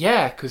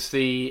 Yeah, because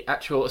the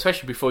actual...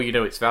 Especially before you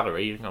know it's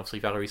Valerie. Obviously,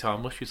 Valerie's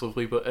harmless. She's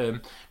lovely. But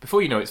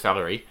before you know it's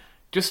Valerie,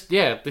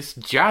 this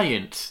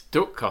giant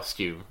duck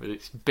costume with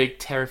its big,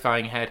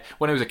 terrifying head.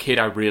 When I was a kid,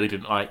 I really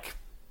didn't like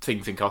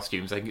things in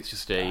costumes. I think it's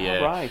just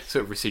a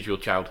sort of residual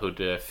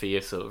childhood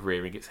fear sort of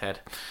rearing its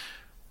head.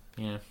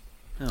 Yeah.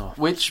 Oh.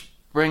 Which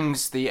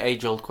brings the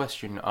age-old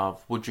question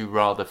of, would you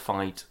rather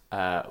fight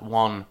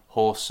one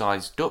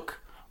horse-sized duck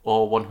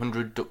or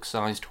 100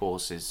 duck-sized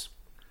horses?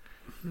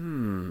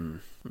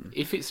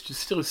 If it's just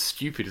still as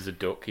stupid as a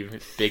duck, even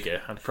if it's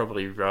bigger, I'd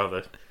probably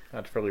rather,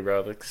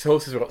 because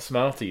horses are a lot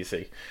smarter, you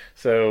see.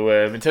 So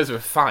in terms of a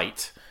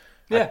fight,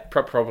 I'd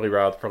probably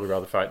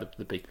rather fight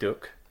the big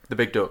duck. The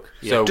big duck.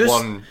 Yeah.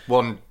 So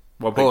one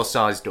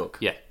horse-sized duck.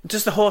 Yeah.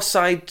 Does the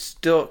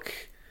horse-sized duck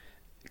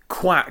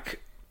quack,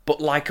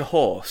 but like a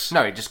horse?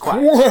 No, it just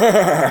quacks.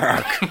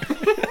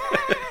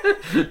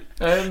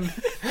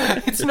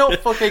 It's not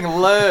fucking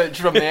Lurch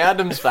from the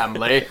Addams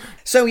Family.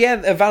 So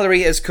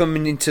Valerie has come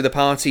into the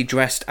party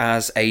dressed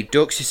as a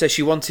duck. She says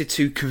she wanted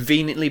to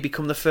conveniently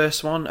become the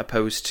first one,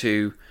 opposed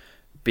to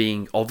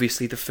being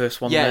obviously the first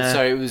one there. Yeah,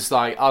 so it was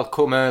like, I'll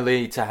come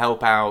early to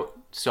help out,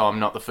 so I'm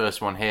not the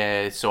first one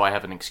here, so I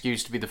have an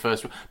excuse to be the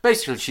first one.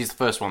 Basically, she's the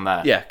first one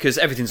there. Yeah, because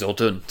everything's all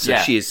done. So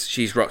yeah.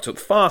 she's rocked up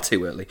far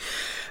too early.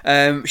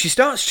 She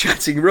starts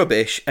chatting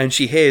rubbish, and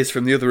she hears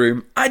from the other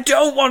room, "I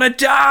don't want to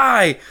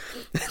die!"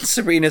 And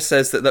Sabrina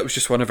says that was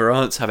just one of her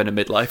aunts having a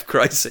midlife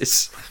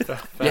crisis.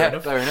 Fair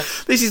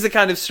enough. This is the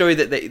kind of story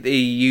that they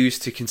use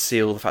to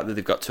conceal the fact that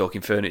they've got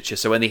talking furniture.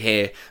 So when they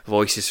hear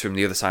voices from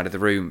the other side of the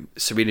room,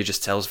 Sabrina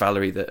just tells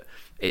Valerie that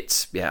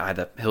it's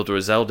either Hilda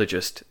or Zelda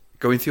just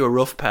going through a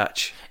rough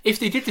patch. If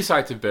they did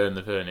decide to burn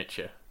the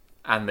furniture,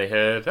 and they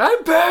heard,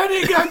 I'm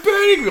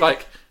burning,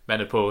 like,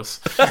 menopause.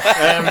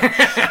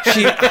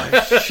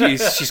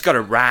 She's got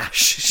a rash.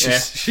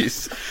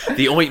 She's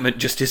the ointment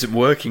just isn't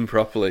working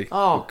properly.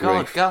 Oh,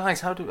 God,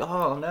 guys,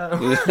 oh,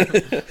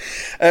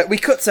 no. We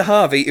cut to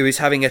Harvey, who is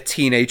having a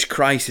teenage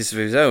crisis of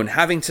his own,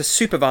 having to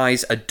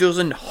supervise a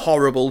dozen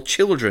horrible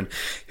children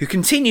who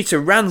continue to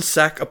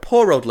ransack a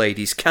poor old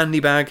lady's candy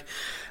bag,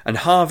 and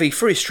Harvey,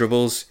 for his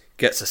troubles,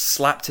 gets a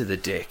slap to the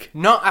dick.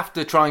 Not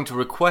after trying to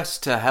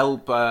request to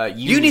help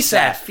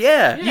UNICEF,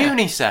 yeah.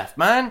 UNICEF,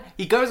 man.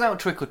 He goes out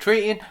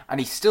trick-or-treating and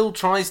he still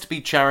tries to be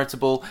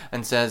charitable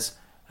and says,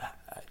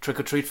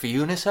 trick-or-treat for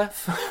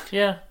UNICEF?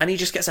 Yeah. And he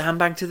just gets a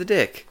handbag to the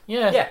dick.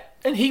 Yeah.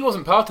 And he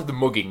wasn't part of the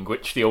mugging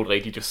which the old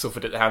lady just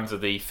suffered at the hands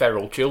of the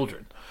feral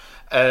children.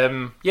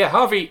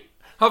 Harvey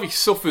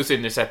suffers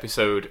in this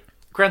episode.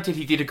 Granted,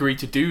 he did agree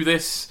to do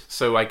this,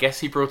 so I guess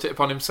he brought it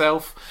upon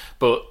himself,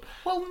 but...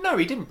 Well, no,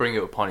 he didn't bring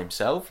it upon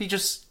himself. He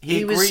was-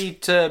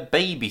 agreed to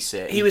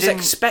babysit. He was didn't-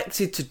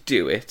 expected to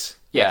do it.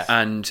 Yes.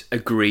 And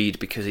agreed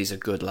because he's a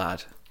good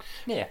lad.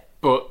 Yeah.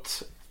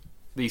 But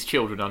these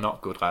children are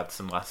not good lads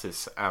and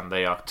lasses, and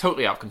they are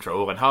totally out of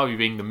control, and Harvey,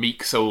 being the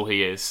meek soul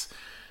he is,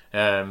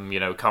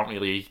 can't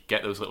really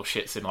get those little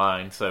shits in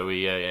line, so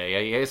he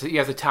has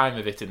a time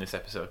of it in this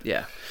episode.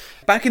 Yeah.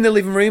 Back in the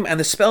living room, and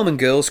the Spellman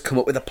girls come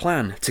up with a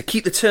plan. To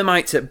keep the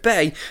termites at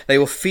bay, they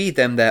will feed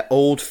them their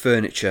old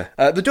furniture.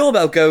 The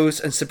doorbell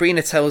goes, and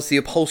Sabrina tells the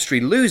upholstery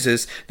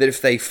losers that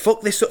if they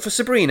fuck this up for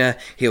Sabrina,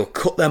 he'll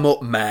cut them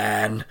up,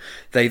 man.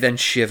 They then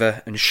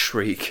shiver and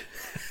shriek.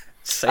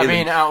 I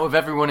mean, out of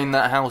everyone in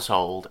that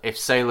household, if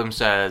Salem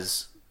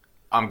says,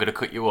 I'm going to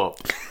cut you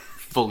up,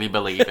 fully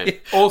believe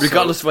it. Also,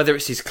 regardless of whether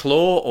it's his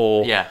claw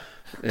or... Yeah.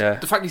 Yeah.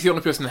 the fact he's the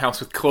only person in the house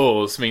with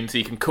claws means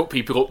he can cut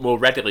people up more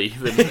readily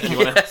than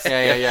anyone else.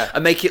 Yeah.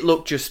 And make it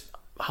look just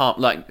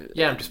like...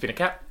 Yeah, I'm just being a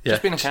cat. Yeah.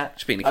 Just being a cat.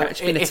 Just being a cat.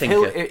 Just being a If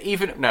tinker.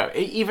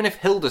 even if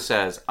Hilda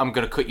says, I'm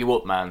going to cut you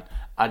up, man,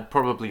 I'd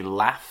probably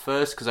laugh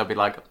first, because I'd be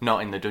like,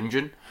 not in the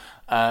dungeon.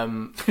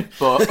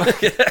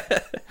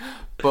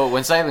 But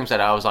when Salem said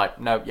it, I was like,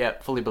 no, yeah,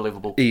 fully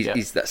believable.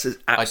 That's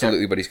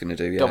absolutely what he's going to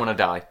do, yeah. Don't want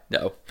to die.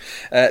 No.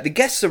 The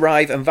guests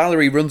arrive and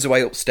Valerie runs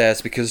away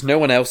upstairs because no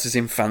one else is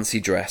in fancy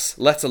dress,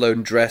 let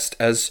alone dressed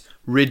as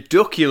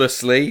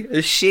ridiculously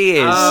as she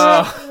is.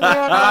 Might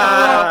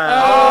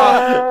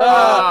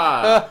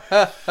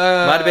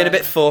have been a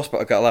bit forced, but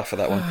I got a laugh at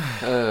that one.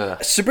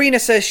 Sabrina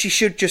says she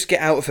should just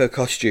get out of her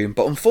costume,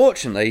 but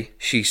unfortunately,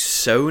 she's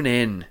sewn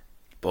in.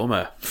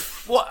 Bummer.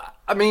 What?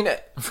 I mean,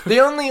 the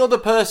only other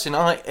person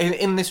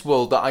in this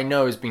world that I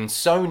know has been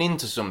sewn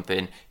into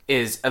something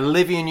is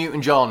Olivia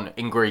Newton-John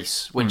in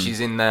Grease when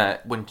she's in the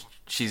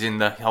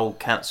whole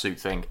cat suit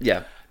thing.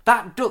 Yeah.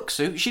 That duck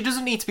suit, she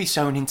doesn't need to be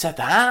sewn into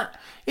that.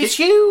 It's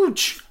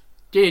huge.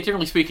 Yeah,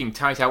 generally speaking,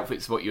 tight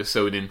outfits are what you're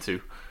sewn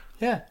into.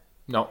 Yeah.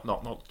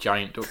 Not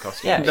giant duck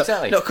costumes. Yeah,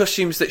 exactly. Not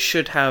costumes that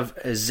should have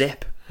a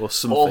zip or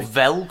something. Or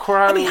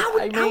Velcro. I mean,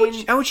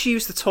 how would she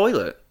use the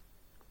toilet?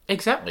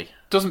 Exactly.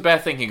 Doesn't bear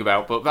thinking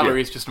about, but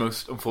Valerie is just the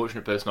most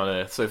unfortunate person on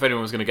earth, so if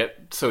anyone was going to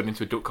get sewn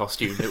into a duck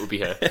costume, it would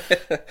be her.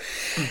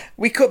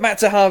 We cut back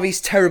to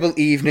Harvey's terrible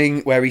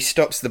evening where he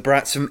stops the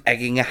brats from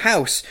egging a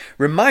house,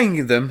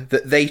 reminding them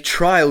that they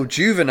trial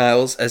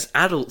juveniles as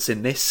adults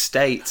in this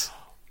state.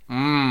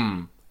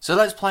 So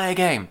let's play a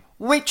game.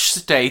 Which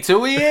state are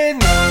we in?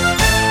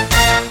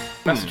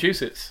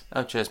 Massachusetts.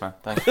 Oh, cheers, man.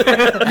 Thanks.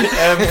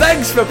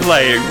 Thanks for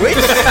playing. Which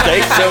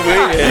state are we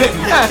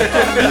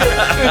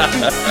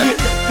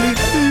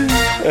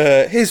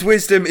in? His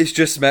wisdom is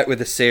just met with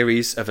a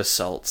series of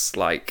assaults,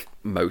 like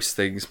most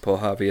things poor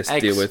Harvey has to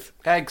deal with.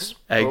 Eggs.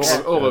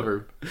 All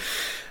over.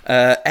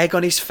 Egg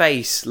on his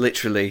face,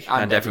 literally,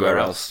 and everywhere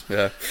else.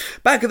 Yeah.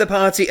 Back at the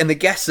party, and the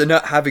guests are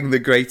not having the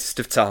greatest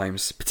of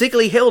times.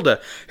 Particularly Hilda,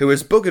 who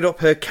has buggered up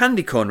her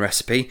candy corn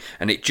recipe,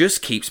 and it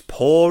just keeps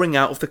pouring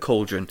out of the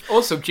cauldron.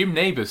 Also, Jim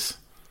Neighbours.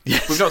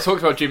 Yes. We've not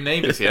talked about Jim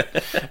Neighbours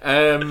yet.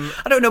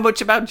 I don't know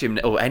much about Jim,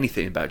 or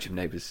anything about Jim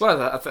Neighbours.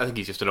 Well, I think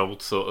he's just an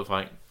old sort of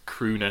like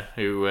crooner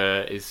who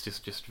is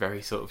just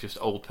very sort of just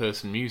old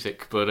person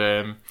music. But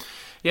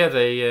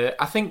they.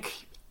 I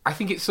think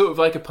it's sort of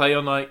like a play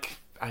on like.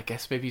 I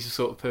guess maybe he's the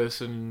sort of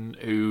person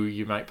who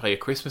you might play a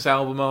Christmas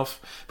album of,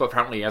 but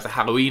apparently he has a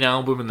Halloween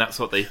album, and that's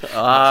what they,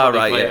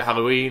 play at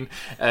Halloween.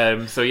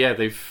 So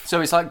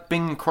it's like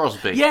Bing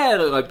Crosby. Yeah,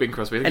 like Bing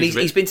Crosby. And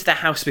he's been to the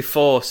house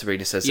before,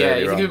 Sabrina says. Yeah,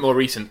 earlier he's a on. bit more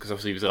recent because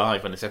obviously he was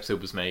alive when this episode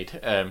was made.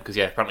 Because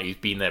apparently he's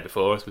been there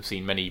before, as we've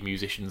seen many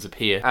musicians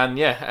appear.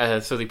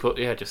 And so they put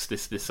just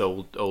this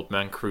old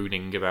man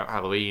crooning about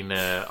Halloween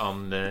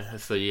on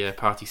as the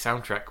party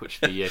soundtrack,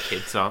 which the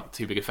kids aren't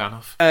too big a fan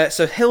of.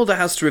 So Hilda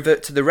has to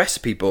revert to the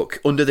recipe book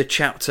under the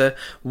chapter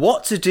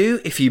 "What to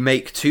do if you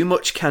make too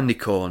much candy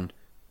corn."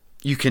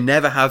 You can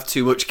never have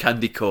too much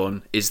candy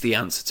corn is the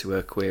answer to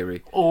her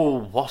query. Oh,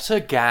 what a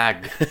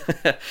gag.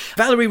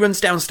 Valerie runs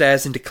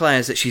downstairs and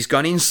declares that she's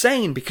gone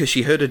insane because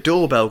she heard a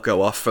doorbell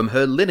go off from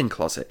her linen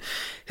closet.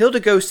 Hilda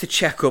goes to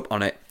check up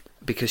on it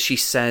because she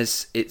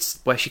says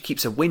it's where she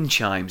keeps her wind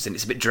chimes and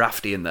it's a bit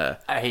drafty in there.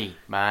 Hey,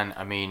 man,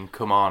 I mean,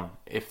 come on.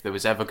 If there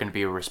was ever going to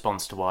be a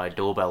response to why a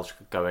doorbell's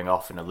going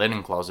off in a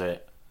linen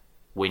closet,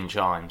 wind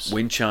chimes.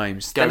 Wind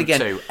chimes. Go Then again,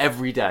 to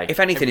every day. if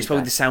anything, every it's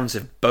probably day. the sounds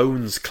of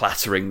bones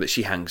clattering that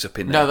she hangs up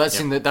in there. No, that's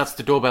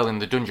the doorbell in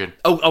the dungeon.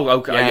 Oh,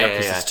 okay. Yeah,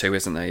 Because yeah. there's two,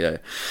 isn't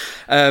there?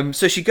 Yeah.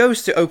 So she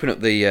goes to open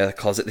up the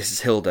closet. This is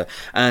Hilda.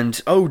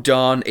 And, oh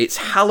darn, it's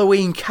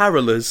Halloween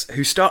carolers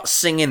who start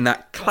singing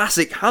that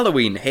classic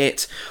Halloween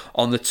hit,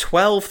 On the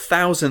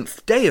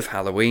 12,000th day of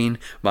Halloween,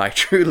 my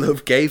true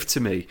love gave to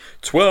me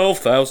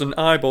 12,000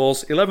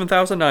 eyeballs,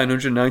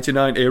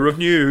 11,999 ear of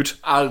nude.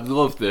 I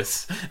love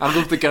this. I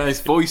love the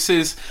guys'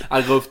 voices. I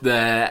love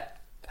their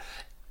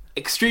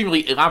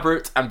extremely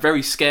elaborate and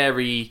very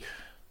scary,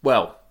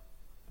 well,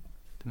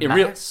 in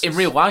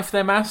real life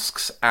they're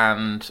masks,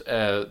 and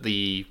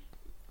the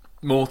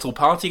mortal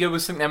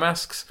partygoers think they're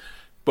masks,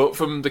 but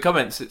from the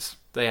comments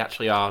they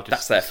actually are just...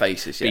 That's their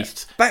faces, yeah.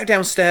 Beasts. Back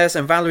downstairs,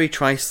 and Valerie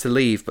tries to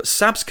leave, but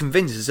Sabs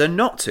convinces her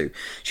not to.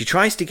 She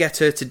tries to get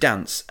her to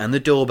dance, and the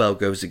doorbell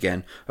goes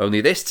again.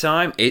 Only this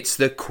time, it's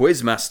the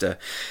Quizmaster,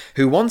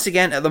 who once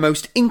again, at the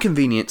most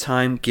inconvenient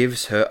time,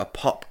 gives her a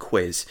pop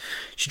quiz.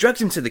 She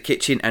drags him to the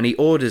kitchen, and he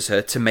orders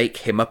her to make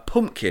him a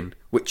pumpkin,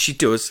 which she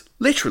does,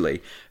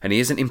 literally, and he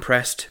isn't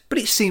impressed, but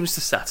it seems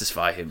to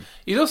satisfy him.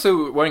 He's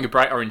also wearing a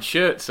bright orange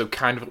shirt, so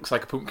kind of looks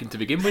like a pumpkin to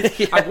begin with.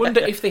 Yeah. I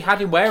wonder if they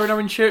had him wear an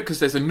orange shirt,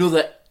 because there's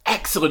another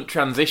excellent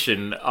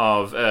transition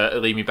of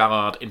Alimi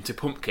Ballard into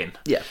pumpkin.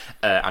 Yeah.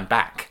 And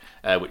back.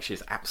 Which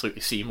is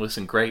absolutely seamless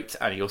and great,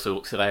 and he also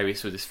looks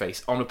hilarious with his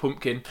face on a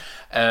pumpkin.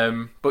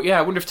 But yeah,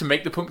 I wonder if to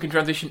make the pumpkin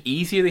transition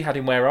easier, they had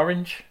him wear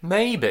orange.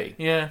 Maybe.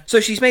 Yeah. So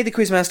she's made the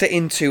Quizmaster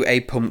into a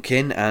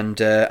pumpkin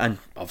and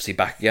obviously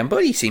back again,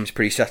 but he seems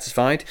pretty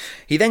satisfied.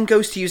 He then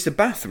goes to use the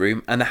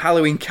bathroom, and the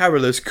Halloween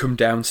carolers come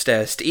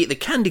downstairs to eat the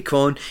candy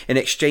corn in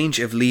exchange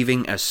of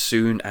leaving as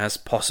soon as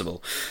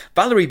possible.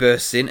 Valerie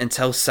bursts in and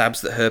tells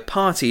Sabs that her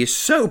party is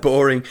so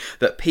boring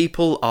that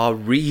people are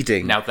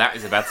reading. Now that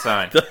is a bad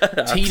sign.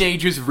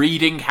 Teenagers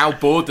reading, how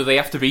bored do they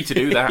have to be to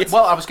do that?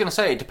 Well, I was going to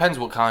say, it depends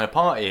what kind of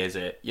party is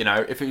it. You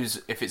know, if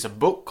it's a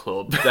book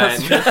club,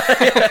 then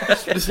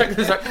Does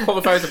that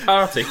qualify as a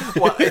party?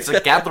 well, it's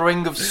a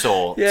gathering of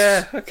sorts.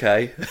 Yeah,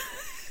 okay. A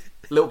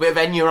little bit of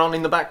Enya on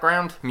in the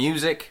background,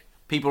 music,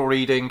 people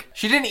reading.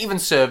 She didn't even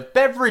serve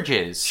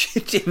beverages. She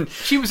didn't.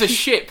 She was a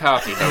shit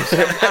party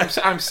host.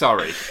 I'm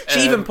sorry.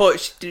 She even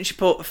didn't she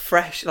put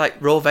fresh, like,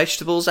 raw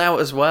vegetables out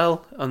as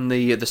well on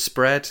the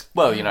spread?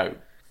 Well, you know,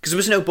 Because there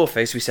was no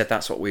buffet, so we said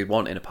that's what we'd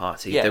want in a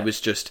party. Yeah. There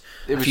was just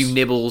a few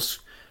nibbles,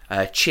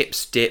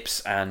 chips,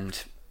 dips,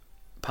 and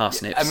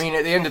parsnips. I mean,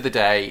 at the end of the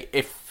day,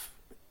 if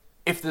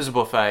there's a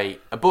buffet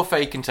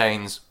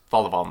contains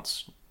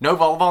vol-au-vents. No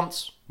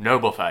vol-au-vents, no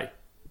buffet.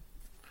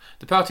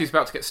 The party's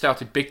about to get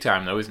started big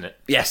time, though, isn't it?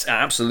 Yes,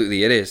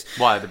 absolutely it is.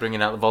 Why? They're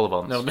bringing out the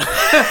vol-au-vents? No.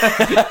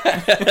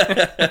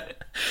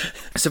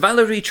 So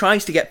Valerie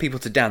tries to get people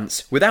to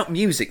dance, without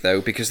music though,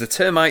 because the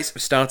termites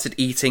have started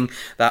eating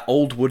that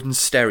old wooden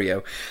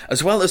stereo,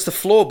 as well as the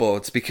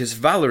floorboards, because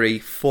Valerie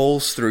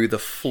falls through the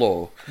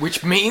floor.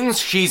 Which means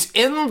she's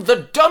in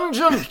the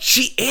dungeon!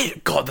 She is!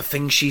 God, the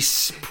thing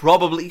she's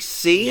probably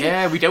seen.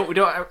 Yeah, we don't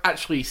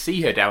actually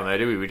see her down there,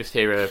 do we? We just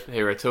hear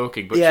her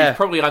talking. But Yeah. she's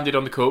probably landed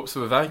on the corpse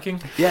of a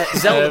Viking. Yeah,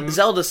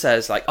 Zelda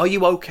says, like, are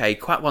you okay?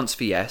 Quack once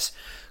for yes,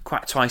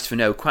 quack twice for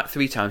no, quack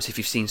 3 times if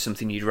you've seen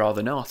something you'd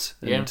rather not.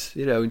 And, Yeah.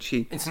 you know, and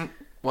she...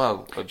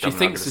 Well, She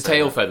thinks the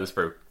tail feathers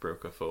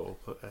broke her fall.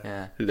 But,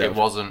 Yeah, No. it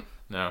wasn't.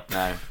 No.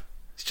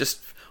 It's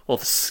just all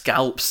the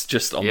scalps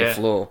just on Yeah. the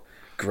floor.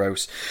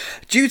 Gross.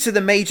 Due to the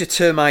major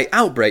termite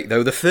outbreak,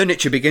 though, the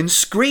furniture begins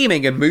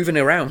screaming and moving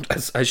around,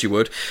 as you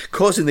would,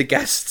 causing the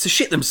guests to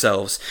shit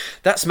themselves.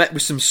 That's met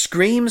with some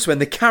screams when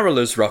the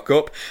carolers rock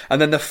up,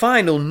 and then the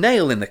final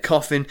nail in the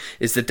coffin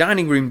is the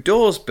dining room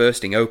doors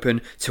bursting open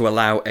to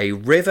allow a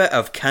river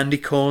of candy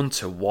corn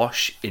to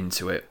wash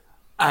into it.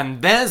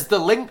 And there's the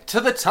link to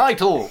the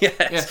title.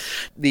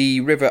 Yes. The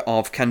river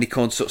of candy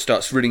corn sort of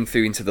starts running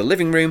through into the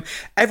living room.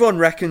 Everyone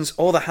reckons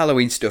all the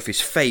Halloween stuff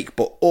is fake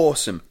but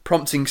awesome,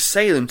 prompting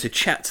Salem to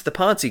chat to the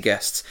party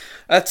guests.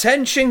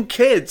 Attention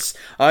kids,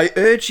 I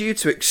urge you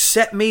to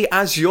accept me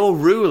as your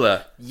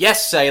ruler.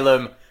 Yes,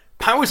 Salem.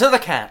 Power to the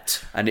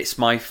cat. And it's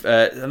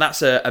and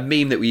that's a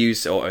meme that we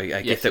use, or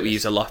a gif that we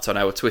use a lot on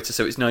our Twitter,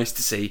 so it's nice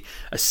to see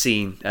the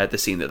scene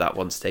that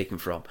one's taken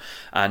from.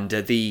 And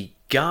the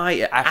guy,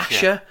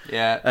 Asher.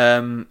 Yeah.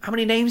 How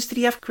many names did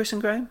he have, Chris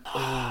and Graham?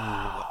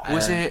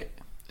 Was it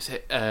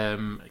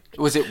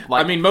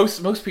like... I mean,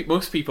 most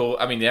people.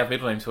 I mean, they have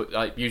middle names, but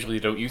like usually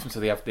they don't use them, so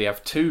they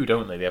have 2,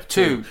 don't they? They have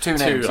two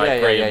names,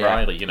 like Ray and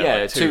Riley. You know, yeah,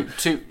 like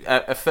two.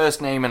 a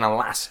first name and a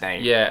last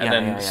name. Yeah, and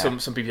then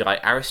some people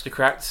like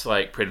aristocrats,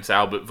 like Prince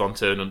Albert von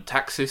Ternund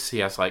Taxis. He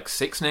has like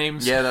 6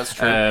 names. Yeah, that's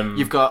true.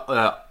 You've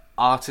got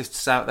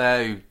artists out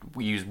there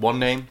who use one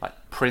name, like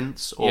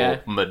Prince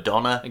or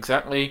Madonna.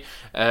 Exactly.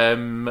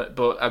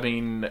 But I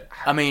mean,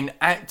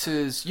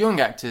 young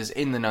actors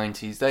in the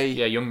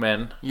 90s, young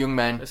men,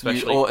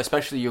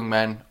 especially young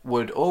men,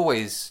 would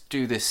always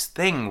do this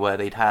thing where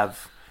they'd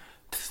have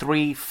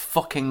 3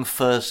 fucking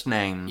first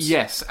names.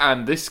 Yes,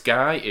 and this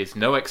guy is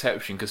no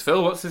exception. Because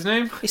Phil, what's his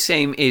name? His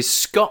name is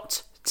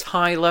Scott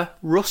Tyler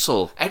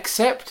Russell.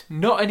 Except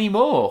not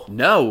anymore.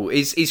 No,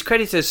 he's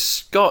credited as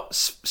Scott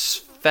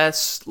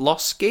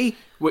Sveslowski.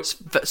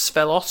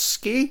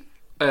 Sveslowski?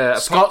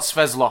 Scott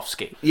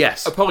Sveslowski.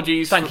 Yes.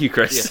 Apologies. Thank you,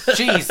 Chris. Yeah.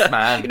 Jeez,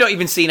 man. You're not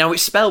even seeing how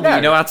it's spelled, but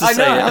you know how to say it.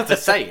 I know how to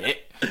say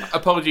it.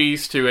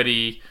 Apologies to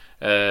any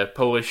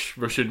Polish,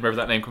 Russian, wherever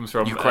that name comes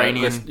from,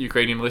 Ukrainian.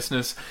 Ukrainian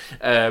listeners.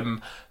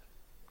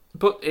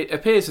 But it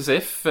appears as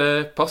if,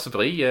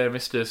 possibly,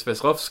 Mr.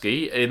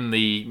 Sveslovsky in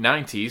the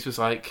 90s was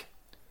like,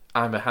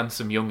 I'm a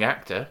handsome young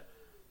actor.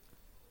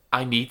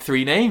 I need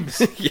 3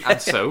 names.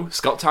 And so,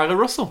 Scott Tyler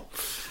Russell.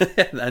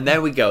 And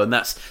there we go. And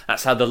that's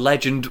how the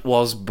legend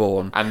was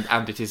born.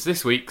 And it is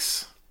this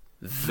week's...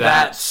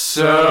 That's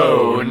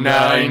so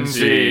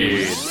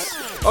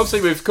 90s.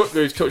 Obviously, we've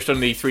touched on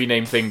the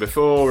 3-name thing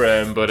before,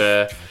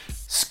 but...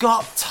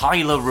 Scott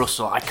Tyler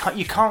Russell.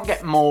 You can't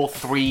get more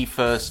 3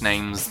 first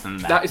names than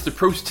that. That is the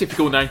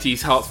prototypical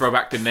 90s heartthrob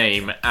actor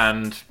name,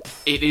 and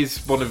it is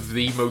one of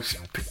the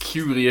most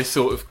peculiar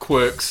sort of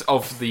quirks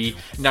of the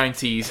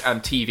 90s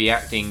and TV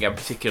acting, and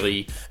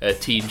particularly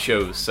teen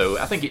shows. So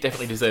I think it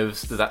definitely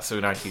deserves the That's So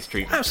 90s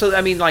treatment. Absolutely.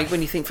 I mean, like,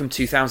 when you think from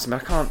 2000, I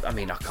can't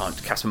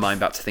cast my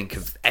mind back to think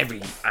of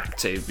every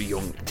actor,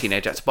 young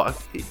teenage actor,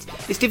 but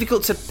it's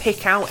difficult to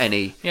pick out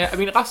any. Yeah, I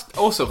mean, last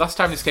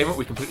time this came up,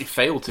 we completely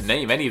failed to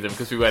name any of them,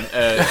 because we went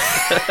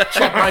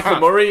Chad Michael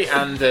Murray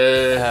and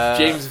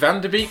James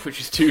Van Der Beek, which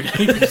is 2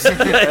 names.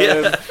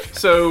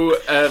 So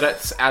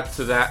let's add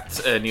to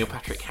that Neil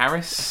Patrick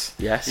Harris.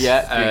 Yes.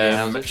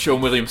 Yeah.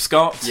 Sean William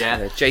Scott.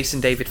 Yeah. Jason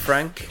David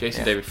Frank.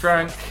 David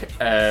Frank.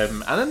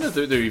 And then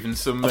there were even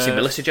some... Obviously,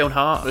 Melissa Joan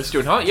Hart.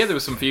 Yeah, there were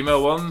some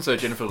female ones.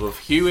 Jennifer Love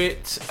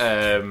Hewitt.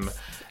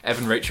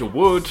 Evan Rachel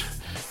Wood.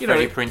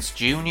 Freddie Prinze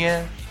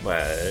Jr.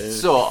 Well,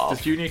 sort of.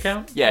 Does Junior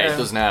count? Yeah, it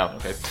does now.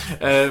 Okay.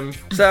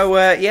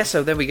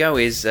 So there we go.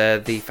 Is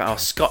our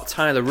Scott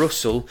Tyler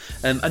Russell,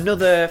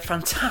 another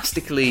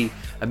fantastically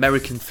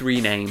American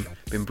 3-name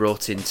been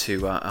brought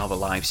into our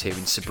lives here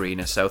in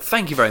Sabrina. So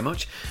thank you very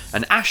much.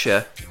 And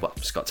Asher,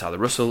 Scott Tyler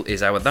Russell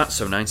is our That's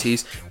So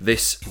 90s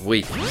this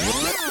week.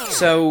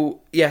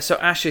 So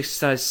Asher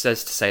says to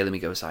Salem, he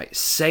goes like,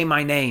 "Say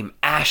my name,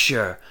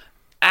 Asher."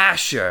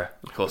 Asher.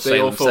 Of course, they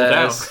all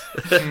Salem fall says.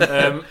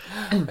 down.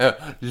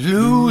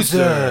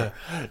 Loser.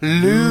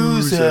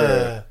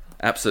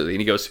 Absolutely.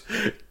 And he goes,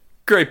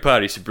 "Great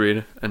party,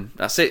 Sabrina." And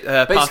that's it.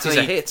 Party's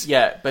a hit.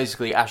 Yeah,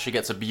 basically Asher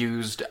gets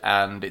abused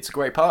and it's a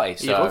great party.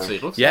 So. He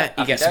loves Yeah, it.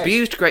 he gets days.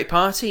 abused, great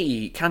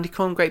party. Candy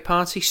corn, great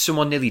party.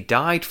 Someone nearly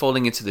died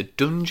falling into the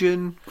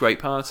dungeon, great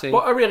party.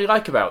 What I really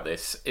like about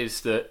this is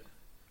that,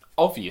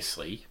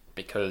 obviously,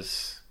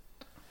 because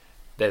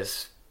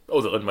there's,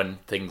 other than when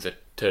things are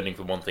turning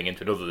from one thing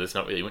into another, there's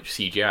not really much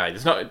CGI.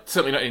 There's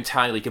certainly not an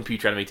entirely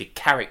computer animated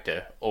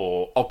character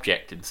or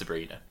object in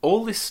Sabrina.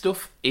 All this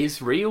stuff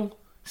is real,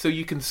 so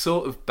you can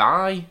sort of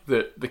buy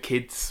that the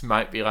kids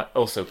might be like...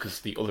 Also,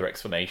 because the other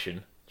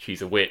explanation, she's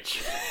a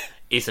witch,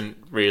 isn't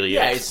really...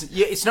 Yeah,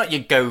 it's not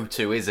your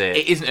go-to, is it?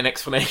 It isn't an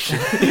explanation,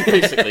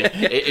 basically.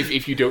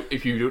 if you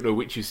don't know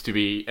witches to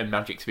be and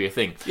magic to be a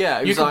thing. Yeah,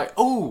 it was like,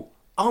 oh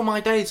my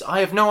days, I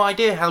have no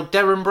idea how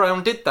Derren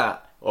Brown did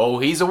that. Oh,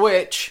 he's a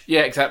witch.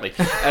 Yeah, exactly.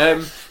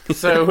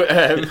 So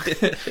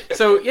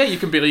yeah, you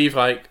can believe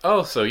like,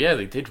 oh, so yeah,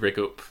 they did rig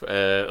up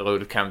a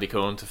load of candy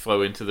corn to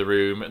flow into the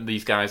room, and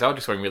these guys are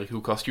just wearing really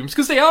cool costumes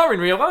because they are in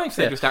real life.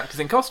 They're just actors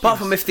in costumes. Apart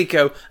from if they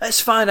go,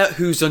 let's find out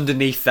who's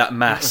underneath that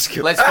mask.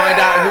 Let's find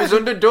out who's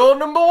under door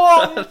number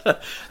 1.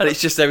 And it's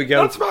just, there we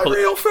go. That's my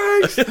real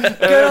face.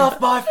 Get off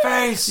my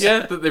face.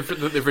 Yeah,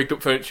 they've rigged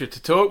up furniture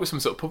to talk with some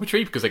sort of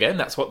puppetry because again,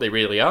 that's what they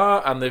really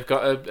are, and they've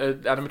got a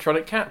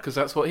animatronic cat because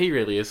that's what he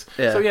really is.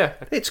 Yeah. So yeah,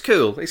 It's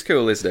cool,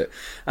 isn't it?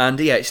 And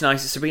yeah, it's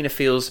nice that Sabrina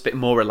feels a bit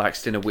more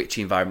relaxed in a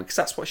witchy environment because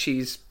that's what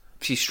she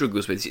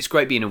struggles with. It's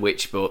great being a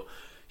witch, but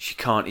she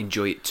can't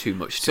enjoy it too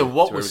much. So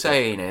what we're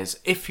saying is,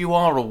 if you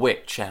are a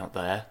witch out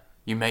there,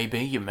 you may be,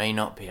 you may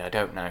not be, I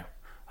don't know.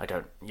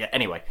 Yeah,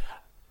 anyway,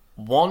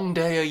 one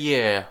day a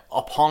year,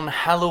 upon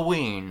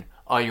Halloween,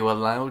 are you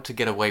allowed to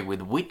get away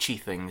with witchy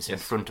things in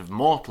front of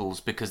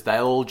mortals because they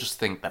all just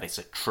think that it's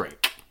a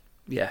trick?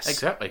 Yes.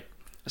 exactly.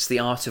 That's the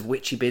art of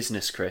witchy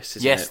business, Chris,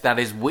 isn't Yes, it? that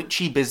is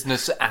witchy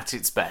business at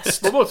its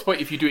best. Well, what's the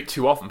point if you do it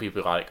too often?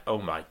 People are like, "Oh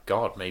my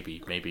god,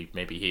 maybe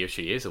he or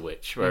she is a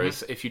witch."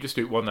 Whereas if you just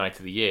do it one night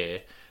of the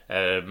year,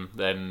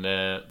 then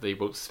they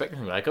won't suspect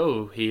anything. Like,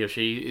 "Oh, he or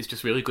she is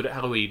just really good at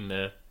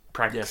Halloween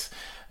pranks." Yes.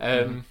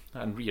 And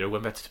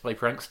when better to play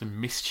pranks than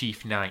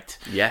Mischief Night?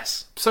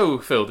 Yes. So,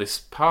 Phil, this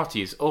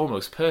party is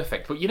almost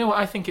perfect. But you know what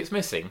I think it's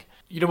missing?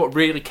 You know what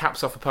really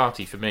caps off a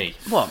party for me?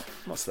 What?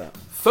 What's that?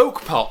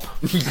 Folk pop.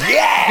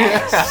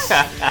 Yes!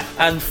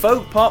 And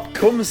folk pop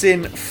comes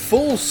in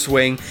full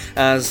swing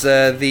as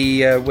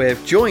we're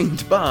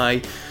joined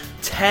by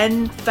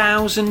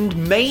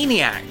 10,000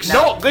 maniacs.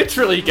 Not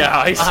literally,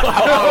 guys.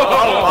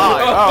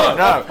 Oh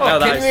no.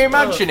 Can you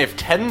imagine if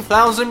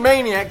 10,000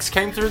 maniacs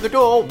came through the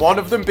door, one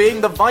of them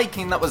being the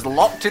Viking that was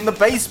locked in the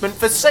basement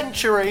for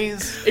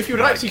centuries? If you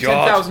would like to see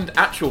God. 10,000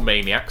 actual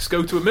maniacs,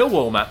 go to a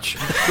Millwall match.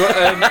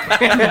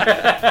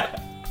 But,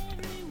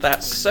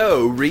 That's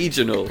so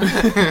regional.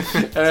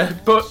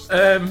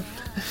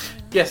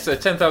 yes,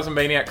 10,000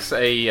 Maniacs,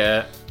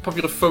 a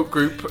popular folk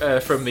group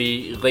from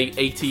the late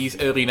 80s,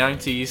 early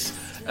 90s.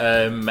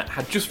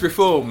 had just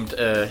reformed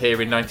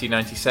here in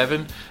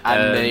 1997.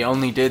 And they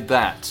only did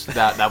that.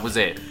 That was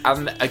it.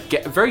 And a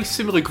very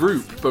similar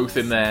group, both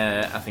in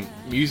their, I think,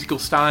 musical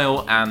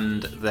style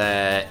and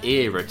their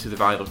era to the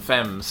Violent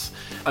Femmes.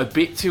 A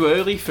bit too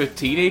early for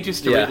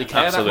teenagers to really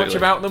care that much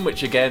about them,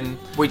 which again...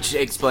 Which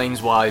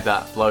explains why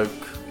that bloke...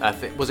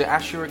 was it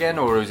Asher again,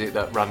 or was it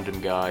that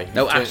random guy?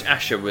 No,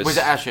 Asher was... Was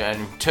it Asher?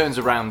 And turns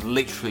around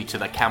literally to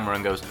the camera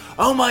and goes,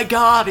 "Oh my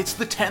god, it's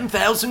the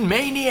 10,000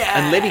 Maniacs!"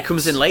 And Libby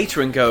comes in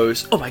later and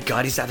goes, "Oh my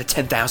god, is that the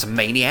 10,000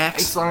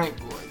 Maniacs?" It's like...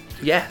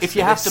 Yeah. If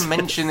you have to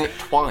mention it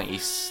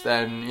twice,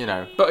 then, you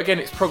know... But again,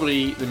 it's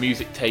probably the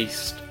music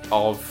taste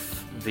of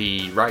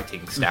the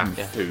writing staff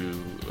who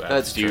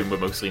assume were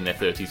mostly in their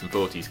 30s and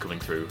 40s coming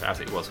through, as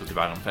it was with the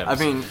Violent Femmes. I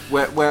mean,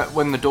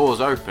 when the doors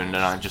opened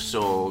and I just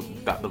saw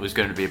that there was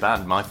going to be a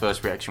band, my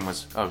first reaction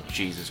was, "Oh,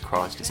 Jesus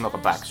Christ, it's not the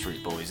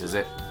Backstreet Boys, is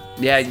it?"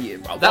 Yeah,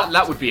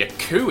 that would be a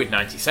coup in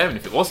 97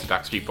 if it was the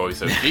Backstreet Boys,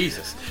 though.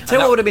 Jesus. Tell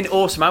you what would have been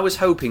awesome. I was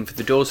hoping for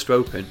the doors to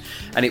open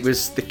and it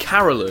was the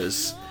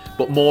Carolers,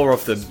 but more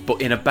of them,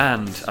 but in a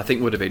band. I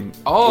think would have been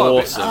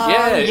awesome.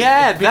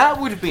 Yeah, that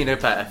would have been a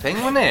better thing,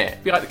 wouldn't it?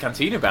 It'd be like the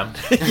Cantina Band.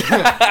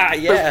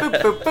 Yeah,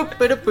 that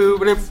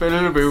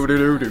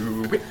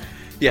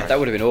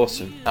would have been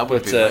awesome. That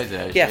would have been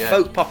amazing. Yeah,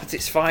 folk pop at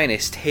its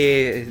finest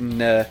here in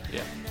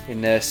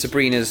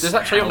Sabrina's There's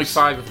actually house. only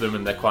 5 of them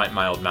and they're quite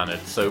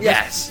mild-mannered, so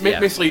Yes,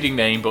 misleading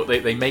name, but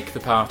they make the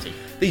party.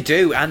 They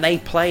do, and they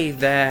play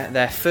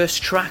their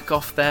first track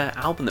off their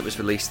album that was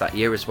released that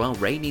year as well,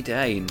 Rainy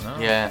Day. And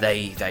Yeah.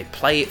 They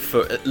play it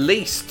for at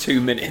least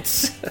 2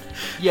 minutes.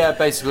 Yeah,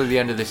 basically the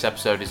end of this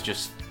episode is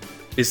just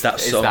Is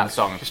that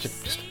song? Just to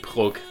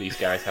plug, these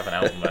guys have an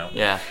album out.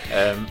 Yeah.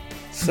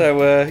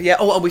 So, yeah.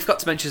 Oh, and we've got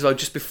to mention as well,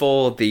 just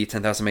before the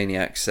 10,000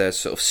 Maniacs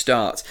sort of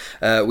start,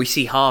 we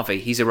see Harvey.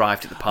 He's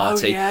arrived at the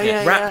party,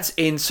 wrapped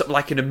in sort of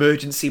like an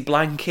emergency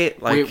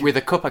blanket, like with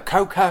a cup of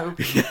cocoa.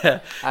 Yeah,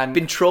 And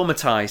been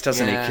traumatised,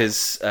 hasn't he? Yeah.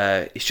 Because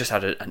he's just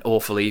had an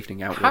awful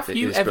evening out Have with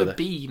you his ever brother.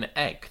 been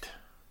egged?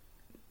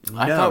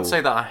 I No. can't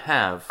say that I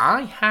have.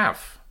 I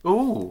have.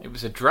 Ooh. It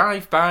was a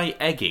drive-by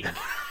egging.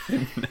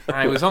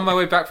 I was on my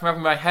way back from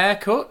having my hair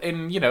cut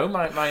in,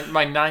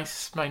 my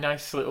nice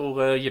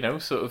little,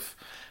 sort of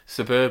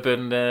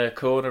suburban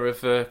corner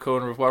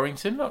of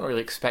Warrington. Not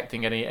really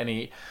expecting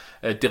any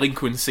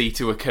delinquency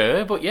to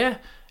occur, but yeah,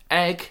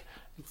 egg.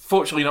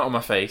 Fortunately, not on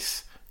my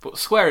face, but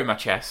square in my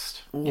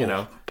chest.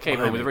 Came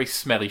home with a very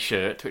smelly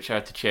shirt, which I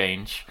had to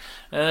change.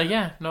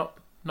 Not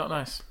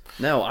nice.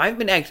 No, I've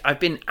been egged. I've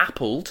been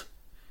appled.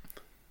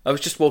 I was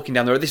just walking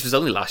down the road. This was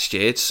only last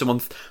year.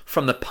 Someone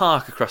from the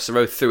park across the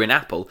road threw an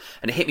apple,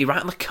 and it hit me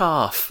right on the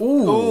calf.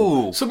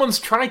 Ooh. Someone's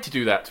tried to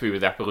do that to me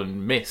with apple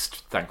and missed,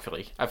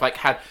 thankfully. I've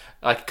had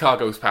a car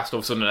goes past, all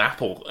of a sudden an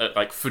apple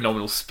at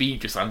phenomenal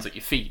speed just lands at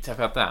your feet. I've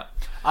had that.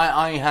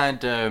 I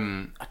had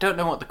I don't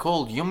know what they're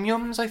called, Yum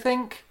Yums, I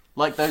think,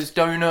 like those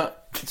donut.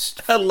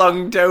 A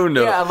long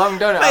donut. Yeah, a long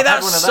donut. Hey, I've had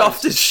that's one of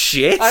soft those. as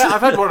shit.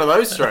 I've had one of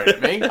those thrown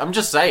at me. I'm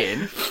just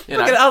saying.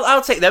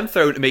 I'll take them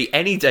thrown at me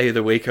any day of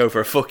the week over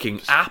a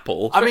fucking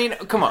apple. I mean,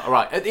 come on,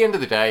 right? At the end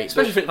of the day,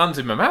 Especially if it lands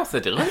in my mouth, they're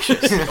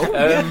delicious.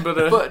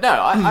 but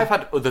no, I've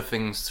had other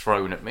things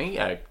thrown at me: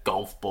 a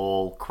golf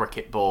ball,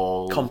 cricket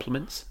ball.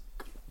 Compliments.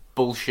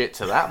 Bullshit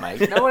to that,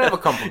 mate. No one ever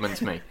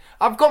compliments me.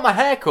 I've got my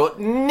hair cut.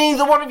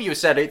 Neither one of you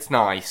said it's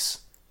nice.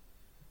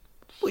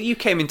 Well, you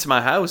came into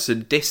my house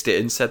and dissed it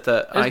and said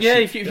that I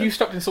yeah, should... if you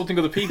stopped insulting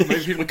other people,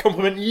 maybe people would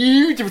compliment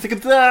you. Do you ever think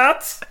of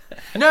that?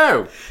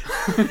 No.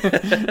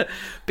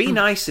 Be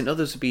nice and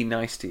others will be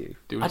nice to you.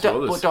 But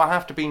do I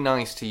have to be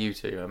nice to you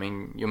two? I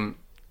mean, you're...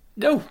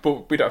 No,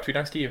 but we don't have to be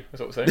nice to you.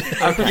 That's what we're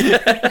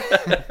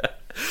saying.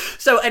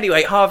 So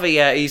anyway, Harvey,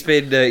 he's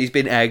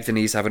been egged and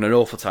he's having an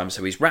awful time.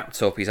 So he's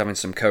wrapped up, he's having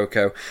some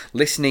cocoa,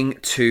 listening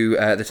to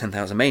the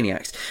 10,000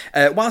 Maniacs.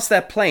 Whilst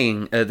they're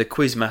playing, the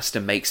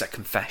quizmaster makes a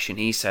confession.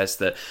 He says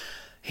that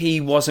he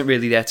wasn't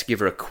really there to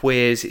give her a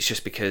quiz. It's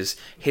just because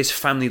his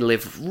family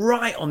live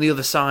right on the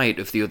other side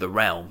of the other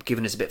realm,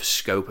 giving us a bit of a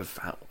scope of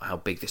how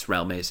big this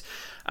realm is.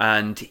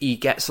 And he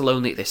gets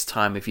lonely at this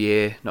time of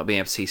year, not being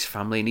able to see his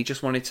family, and he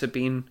just wanted to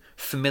be in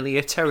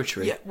familiar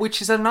territory. Yeah,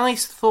 which is a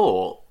nice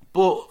thought.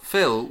 But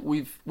Phil,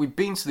 we've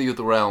been to the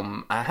other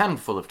realm a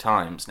handful of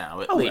times now,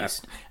 at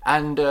least,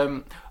 and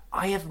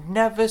I have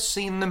never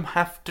seen them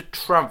have to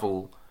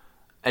travel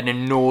an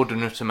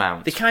inordinate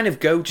amount. They kind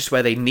of go just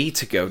where they need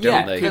to go,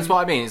 don't they? That's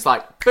what I mean. It's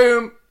like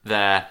boom,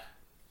 there.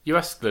 You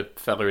ask the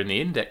fella in the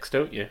index,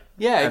 don't you?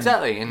 Yeah,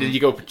 exactly. And then you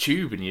go up a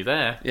tube and you're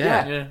there.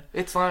 Yeah.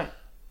 It's like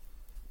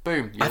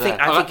boom. You're I think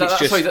there. it's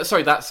just...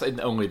 Sorry, that's in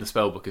only the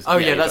spell book, isn't it? Oh,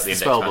 yeah, you've that's got the index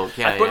spell man. book,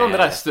 yeah, But yeah,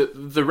 nonetheless,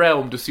 the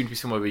realm does seem to be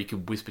somewhere where you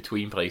can whiz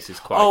between places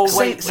quite Oh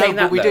quickly. wait, saying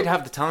no, that, but we though- did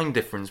have the time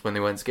difference when they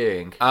went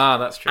skiing. Ah,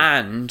 that's true.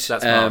 And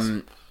That's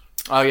Mars.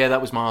 Oh yeah, that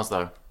was Mars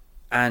though.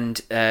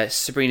 And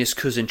Sabrina's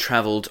cousin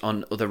travelled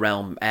on Other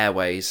Realm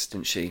Airways,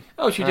 didn't she?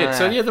 Oh, she did.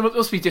 So yeah, there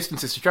must be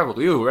distances to travel.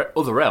 The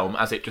other realm,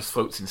 as it just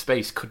floats in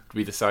space, could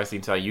be the size of the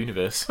entire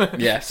universe.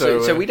 Yeah.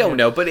 So we don't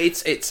know, but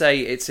it's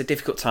a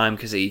difficult time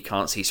because he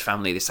can't see his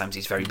family this time.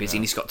 He's very busy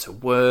and he's got to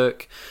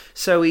work.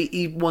 So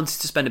he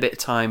wanted to spend a bit of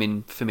time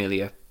in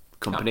familiar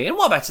company. And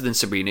what better than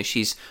Sabrina?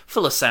 She's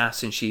full of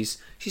sass and she's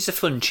a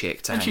fun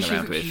chick to hang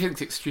around with.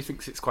 She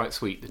thinks it's quite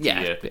sweet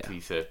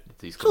that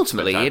these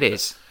ultimately it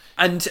is.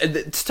 And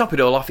to top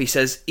it all off, he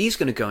says he's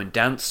going to go and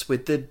dance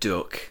with the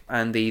duck.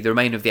 And the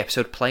remainder of the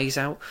episode plays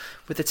out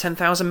with the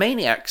 10,000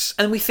 Maniacs.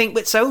 And we think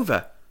it's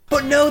over.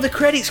 But no, the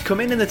credits come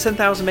in and the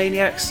 10,000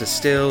 Maniacs are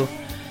still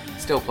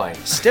playing.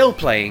 Still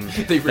playing.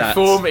 They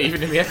reform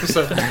even in the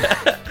episode.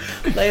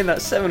 Playing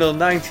that seminal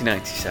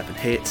 1997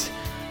 hit,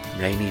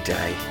 Rainy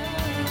Day.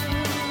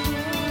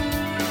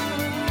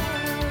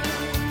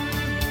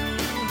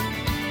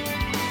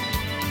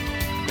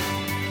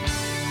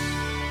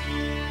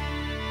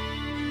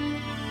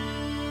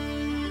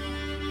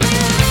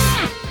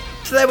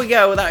 So there we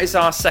go. That is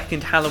our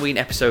second Halloween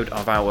episode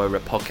of our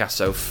podcast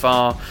so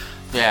far.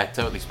 Yeah,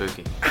 totally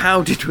spooky.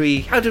 How did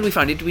we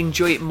find it? Did we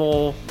enjoy it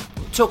more?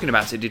 Talking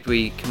about it,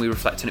 can we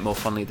reflect on it more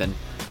fondly than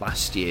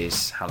last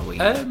year's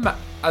Halloween?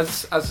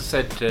 As I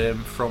said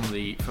from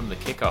the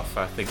kickoff,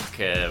 I think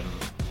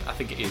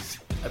it is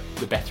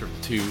the better of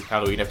the two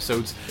Halloween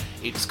episodes.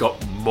 It's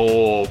got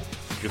more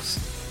the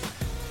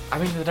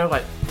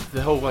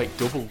whole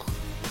double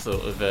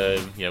sort of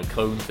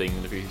clone thing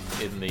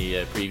in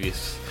the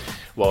previous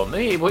one.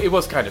 It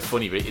was kind of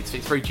funny, but it's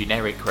very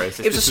generic. It was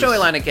a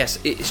storyline, I guess.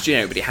 It's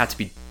generic, but it had to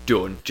be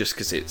done just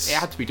because it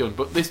had to be done.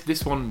 But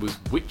this one was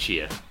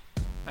witchier,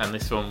 and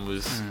this one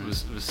was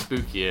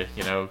spookier.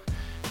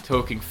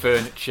 Talking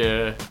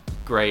furniture.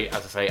 Great,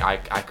 as I say, I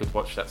could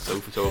watch that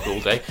sofa talk all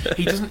day.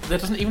 There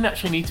doesn't even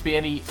actually need to be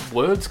any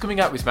words coming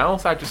out of his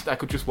mouth. I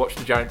could just watch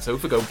the giant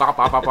sofa go ba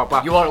ba ba ba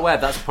ba. You are aware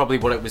that's probably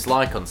what it was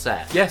like on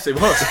set. Yes, it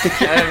was.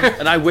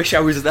 And I wish I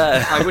was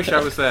there. I wish I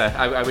was there.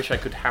 I wish I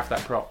could have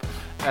that prop.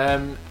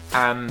 And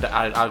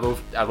I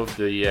love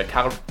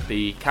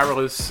the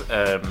carolers,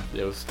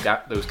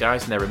 those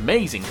guys in their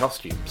amazing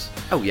costumes.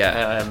 Oh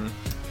yeah.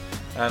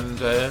 I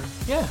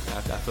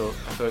thought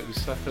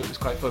it was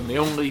quite fun. The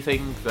only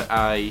thing that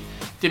I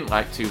didn't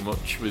like too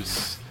much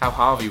was how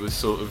Harvey was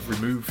sort of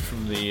removed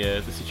from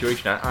the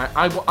situation.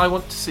 I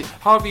want to see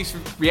Harvey's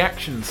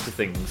reactions to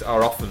things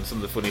are often some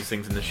of the funniest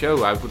things in the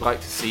show. I would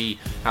like to see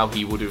how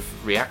he would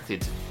have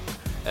reacted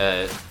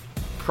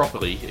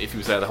properly if he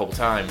was there the whole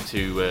time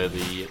to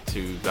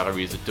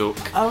Valerie as a duck.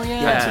 Oh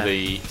yeah.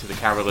 And to the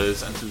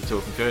carolers and to the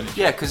talking furniture.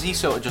 Yeah, because he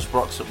sort of just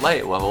rocks up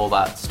later while all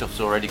that stuff's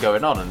already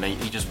going on, and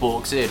he just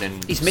walks in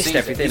and he's missed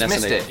everything. He's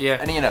missed it.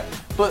 Yeah. And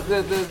but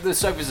the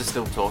sofas are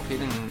still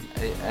talking, and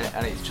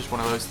it's just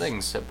one of those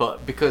things.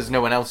 But because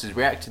no one else is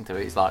reacting to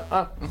it, he's like,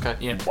 oh, okay,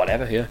 yeah,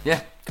 whatever.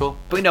 Yeah, cool.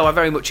 But I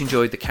very much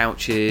enjoyed the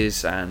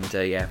couches, and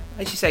as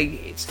you say,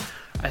 it's.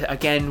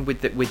 Again,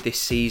 with this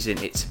season,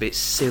 it's a bit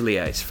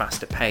sillier, it's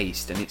faster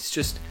paced, and it's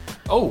just...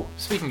 Oh,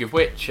 speaking of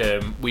which,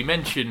 we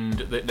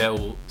mentioned that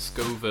Nell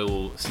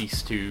Scoville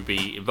ceased to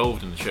be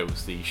involved in the show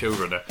as the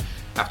showrunner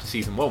after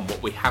season 1.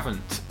 What we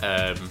haven't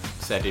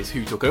said is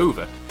who took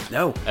over.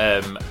 No.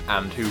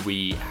 And who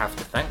we have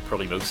to thank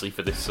probably mostly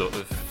for this sort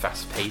of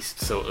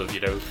fast-paced, sort of,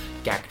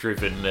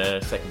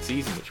 gag-driven second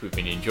season, which we've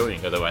been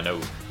enjoying, although I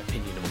know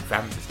opinion among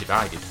fans is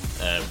divided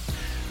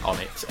on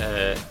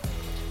it.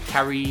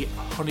 Carrie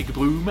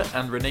Honigblum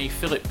and Renee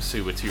Phillips,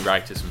 who were two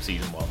writers from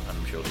season 1, and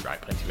I'm sure they write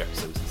plenty of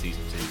episodes in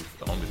season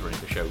 2 along with running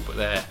the show, but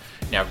they're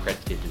now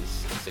credited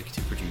as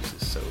executive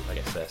producers, so I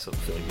guess they're sort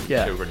of filling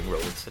the show-running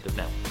role instead of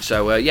Nell.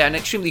 So an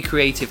extremely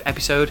creative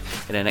episode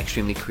in an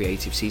extremely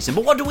creative season.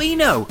 But what do we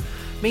know?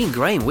 Me and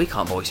Graham, we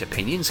can't voice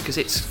opinions because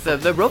it's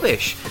the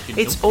rubbish.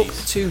 It's up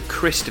to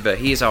Christopher.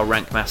 He is our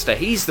rank master.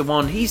 He's the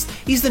one. He's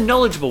the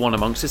knowledgeable one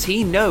amongst us.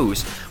 He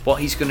knows what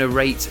he's going to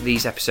rate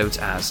these episodes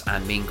as,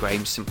 and me and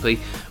Graham simply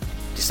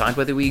decide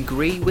whether we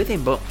agree with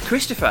him. But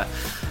Christopher,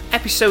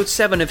 episode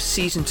 7 of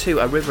season 2,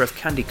 A River of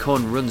Candy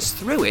Corn runs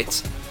through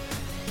it.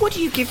 What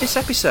do you give this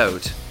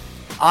episode?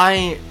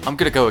 I'm going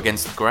to go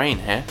against the grain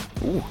here.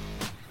 Ooh.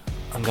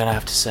 I'm going to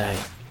have to say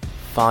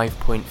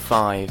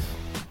 5.5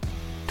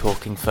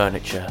 talking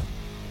furniture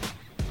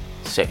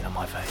sitting on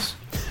my face.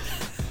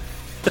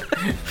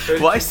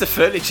 Why is the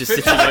furniture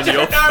sitting on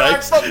your face? I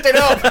fucked it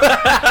up!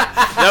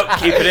 Nope,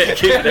 keeping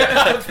it.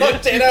 I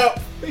fucked it up!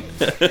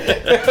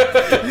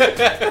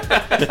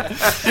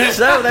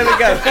 So there we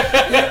go.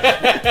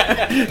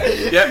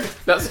 Yep,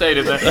 that stayed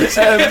in there.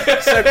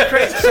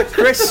 So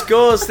Chris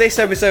scores this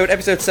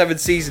episode 7,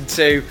 season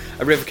 2.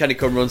 A River Candy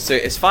Corn runs through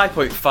it. It's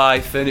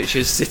 5.5.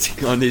 Furniture's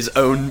sitting on his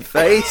own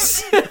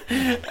face.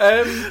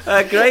 Graham,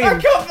 I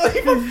can't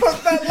believe I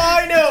fucked that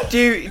line up.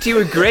 Do you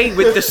agree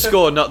with the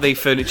score, not the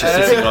furniture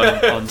sitting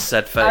on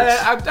said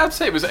face? I'd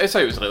say it was a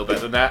little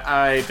better than that.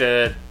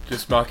 I'd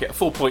just mark it a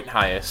full point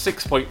higher,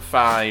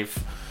 6.5.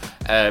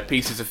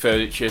 Pieces of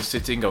furniture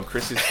sitting on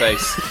Chris's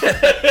face.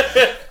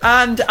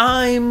 And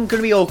I'm going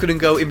to be awkward and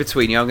go in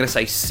between you. I'm going to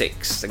say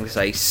 6. I'm going to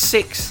say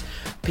 6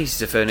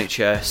 pieces of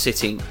furniture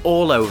sitting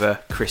all over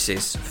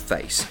Chris's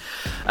face.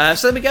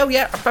 So there we go,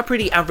 yeah, a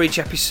pretty average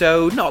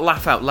episode, not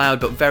laugh out loud,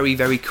 but very,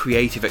 very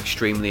creative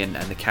extremely, and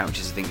the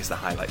couches I think is the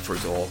highlight for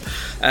us all.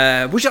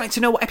 Would you like to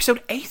know what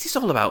episode 8 is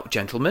all about,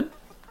 gentlemen?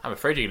 I'm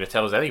afraid you're going to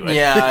tell us anyway.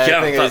 Yeah,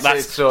 I think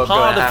that's it's sort of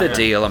part gonna of the happen.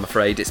 deal, I'm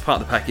afraid. It's part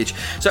of the package.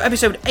 So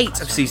episode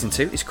 8 of season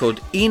 2 is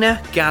called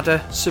Ina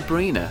Gada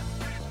Sabrina.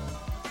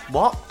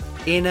 What?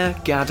 Ina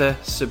Gada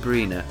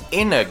Sabrina.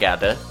 Inner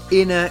Gada?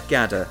 Ina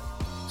Gada.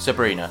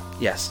 Sabrina.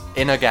 Yes.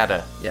 Inner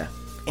Gada. Yeah.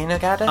 Inner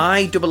Gada?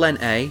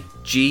 INNAGADA.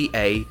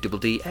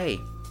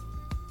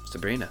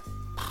 Sabrina.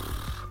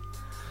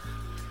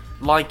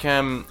 Like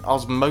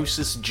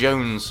Osmosis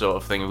Jones sort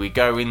of thing. We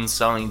go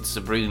inside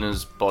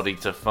Sabrina's body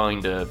to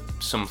find a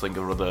something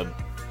or other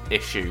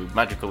issue,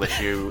 magical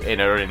issue in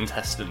her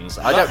intestines.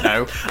 I don't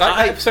know.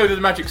 Like the episode of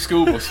the Magic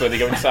School Bus where they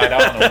go inside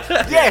Arnold.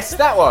 Yes,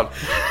 that one.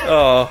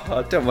 Oh,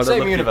 I don't want to Same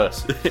look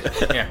universe.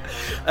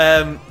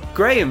 Yeah.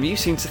 Graham, you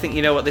seem to think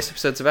you know what this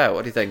episode's about.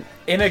 What do you think?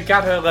 Inner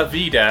Gada La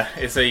Vida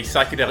is a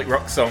psychedelic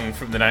rock song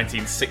from the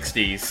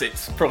 1960s.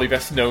 It's probably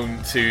best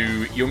known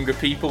to younger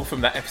people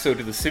from that episode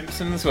of The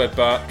Simpsons where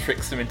Bart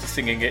tricks them into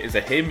singing it as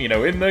a hymn, you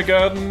know, in the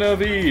Garden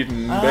of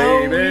Eden,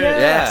 baby. yeah.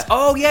 Yes.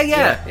 Oh,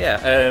 yeah.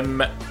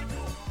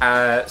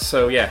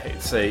 So yeah,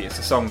 it's a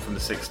song from the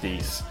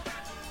 60s.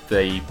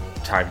 They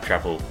time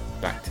travel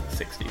back to the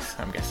 60s,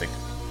 I'm guessing.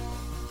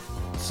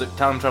 So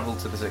time travel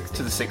to the 60s.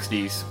 To the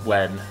 60s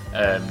when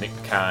Nick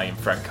Mackay and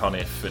Frank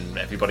Conniff and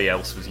everybody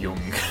else was young,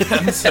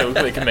 and so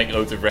they can make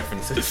loads of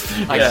references.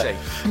 I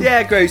see.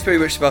 Yeah, Graham's pretty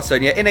much spot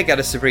on. Yeah, Ina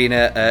Gada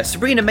Sabrina.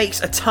 Sabrina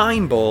makes a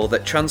time ball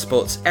that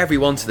transports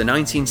everyone to the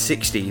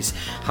 1960s.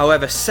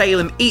 However,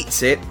 Salem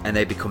eats it and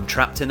they become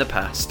trapped in the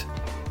past.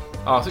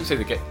 Oh, I thought you said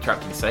they get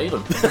trapped in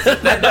Salem.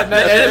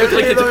 Never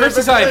clicked into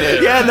Chris's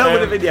idea. Yeah, that would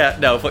have been, yeah.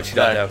 No,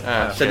 unfortunately not, no.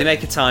 Ah, So they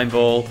make a time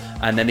ball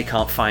and then they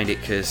can't find it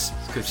because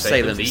Salem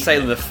Salem's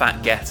eaten the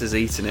fat get has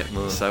eaten it.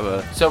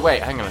 So, So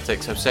wait, hang on a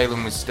tick. So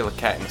Salem was still a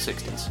cat in the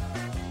 60s?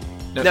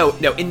 no,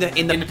 in the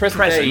In the present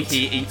day,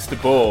 he eats the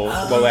ball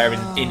while they're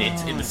in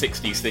it in the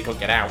 60s, so they can't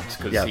get out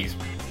because Yeah. he's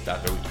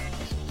that old.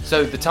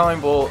 So the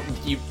time ball,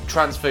 you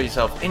transfer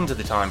yourself into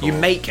the time ball. You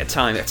make a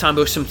time ball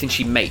is something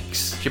she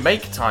makes. You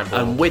make a time ball.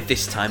 And with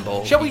this time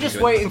ball... Shall we you just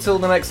can do it. wait until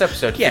the next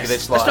episode to Yes, figure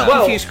this let's lot not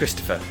out? confuse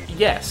Christopher.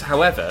 Yes,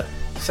 however,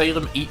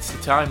 Salem eats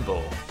the time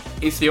ball.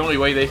 It's the only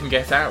way they can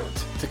get out,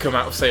 to come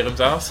out of Salem's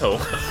arsehole.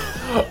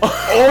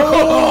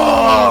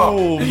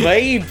 Oh,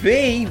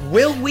 maybe.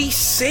 Will we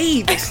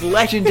see this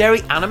legendary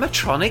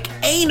animatronic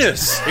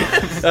anus?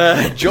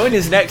 Join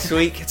us next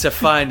week to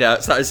find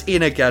out. So that is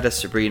Ina Gada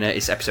Sabrina.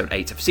 It's episode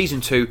 8 of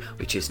season 2,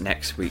 which is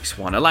next week's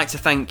one. I'd like to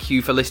thank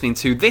you for listening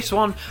to this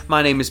one.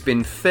 My name has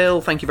been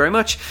Phil. Thank you very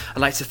much. I'd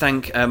like to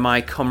thank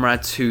my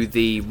comrade to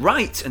the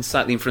right and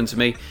slightly in front of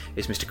me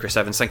is Mr. Chris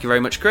Evans. Thank you very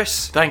much,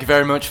 Chris. Thank you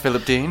very much,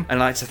 Philip Dean.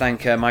 And I'd like to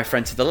thank my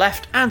friend to the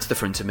left and to the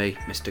front of me,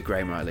 Mr.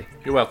 Graham Riley.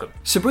 You're welcome.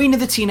 Sabrina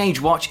the Teenage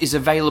Watch is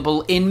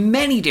available in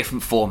many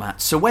different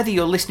formats, so whether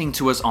you're listening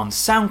to us on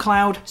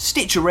SoundCloud,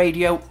 Stitcher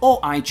Radio or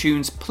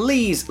iTunes,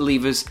 please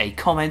leave us a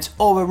comment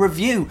or a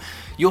review.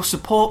 Your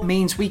support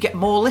means we get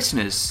more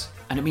listeners,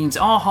 and it means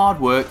our hard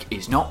work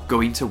is not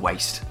going to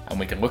waste. And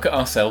we can look at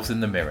ourselves in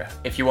the mirror.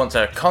 If you want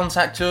to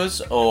contact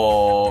us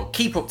or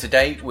keep up to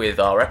date with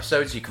our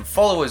episodes, you can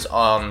follow us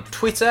on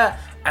Twitter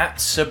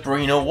at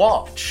Sabrina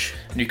Watch.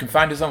 And you can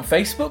find us on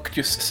Facebook,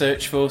 just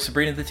search for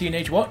Sabrina the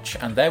Teenage Watch,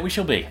 and there we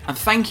shall be. And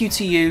thank you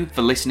to you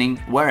for listening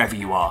wherever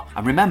you are.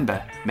 And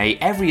remember, may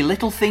every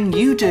little thing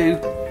you do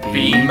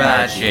Be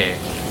magic.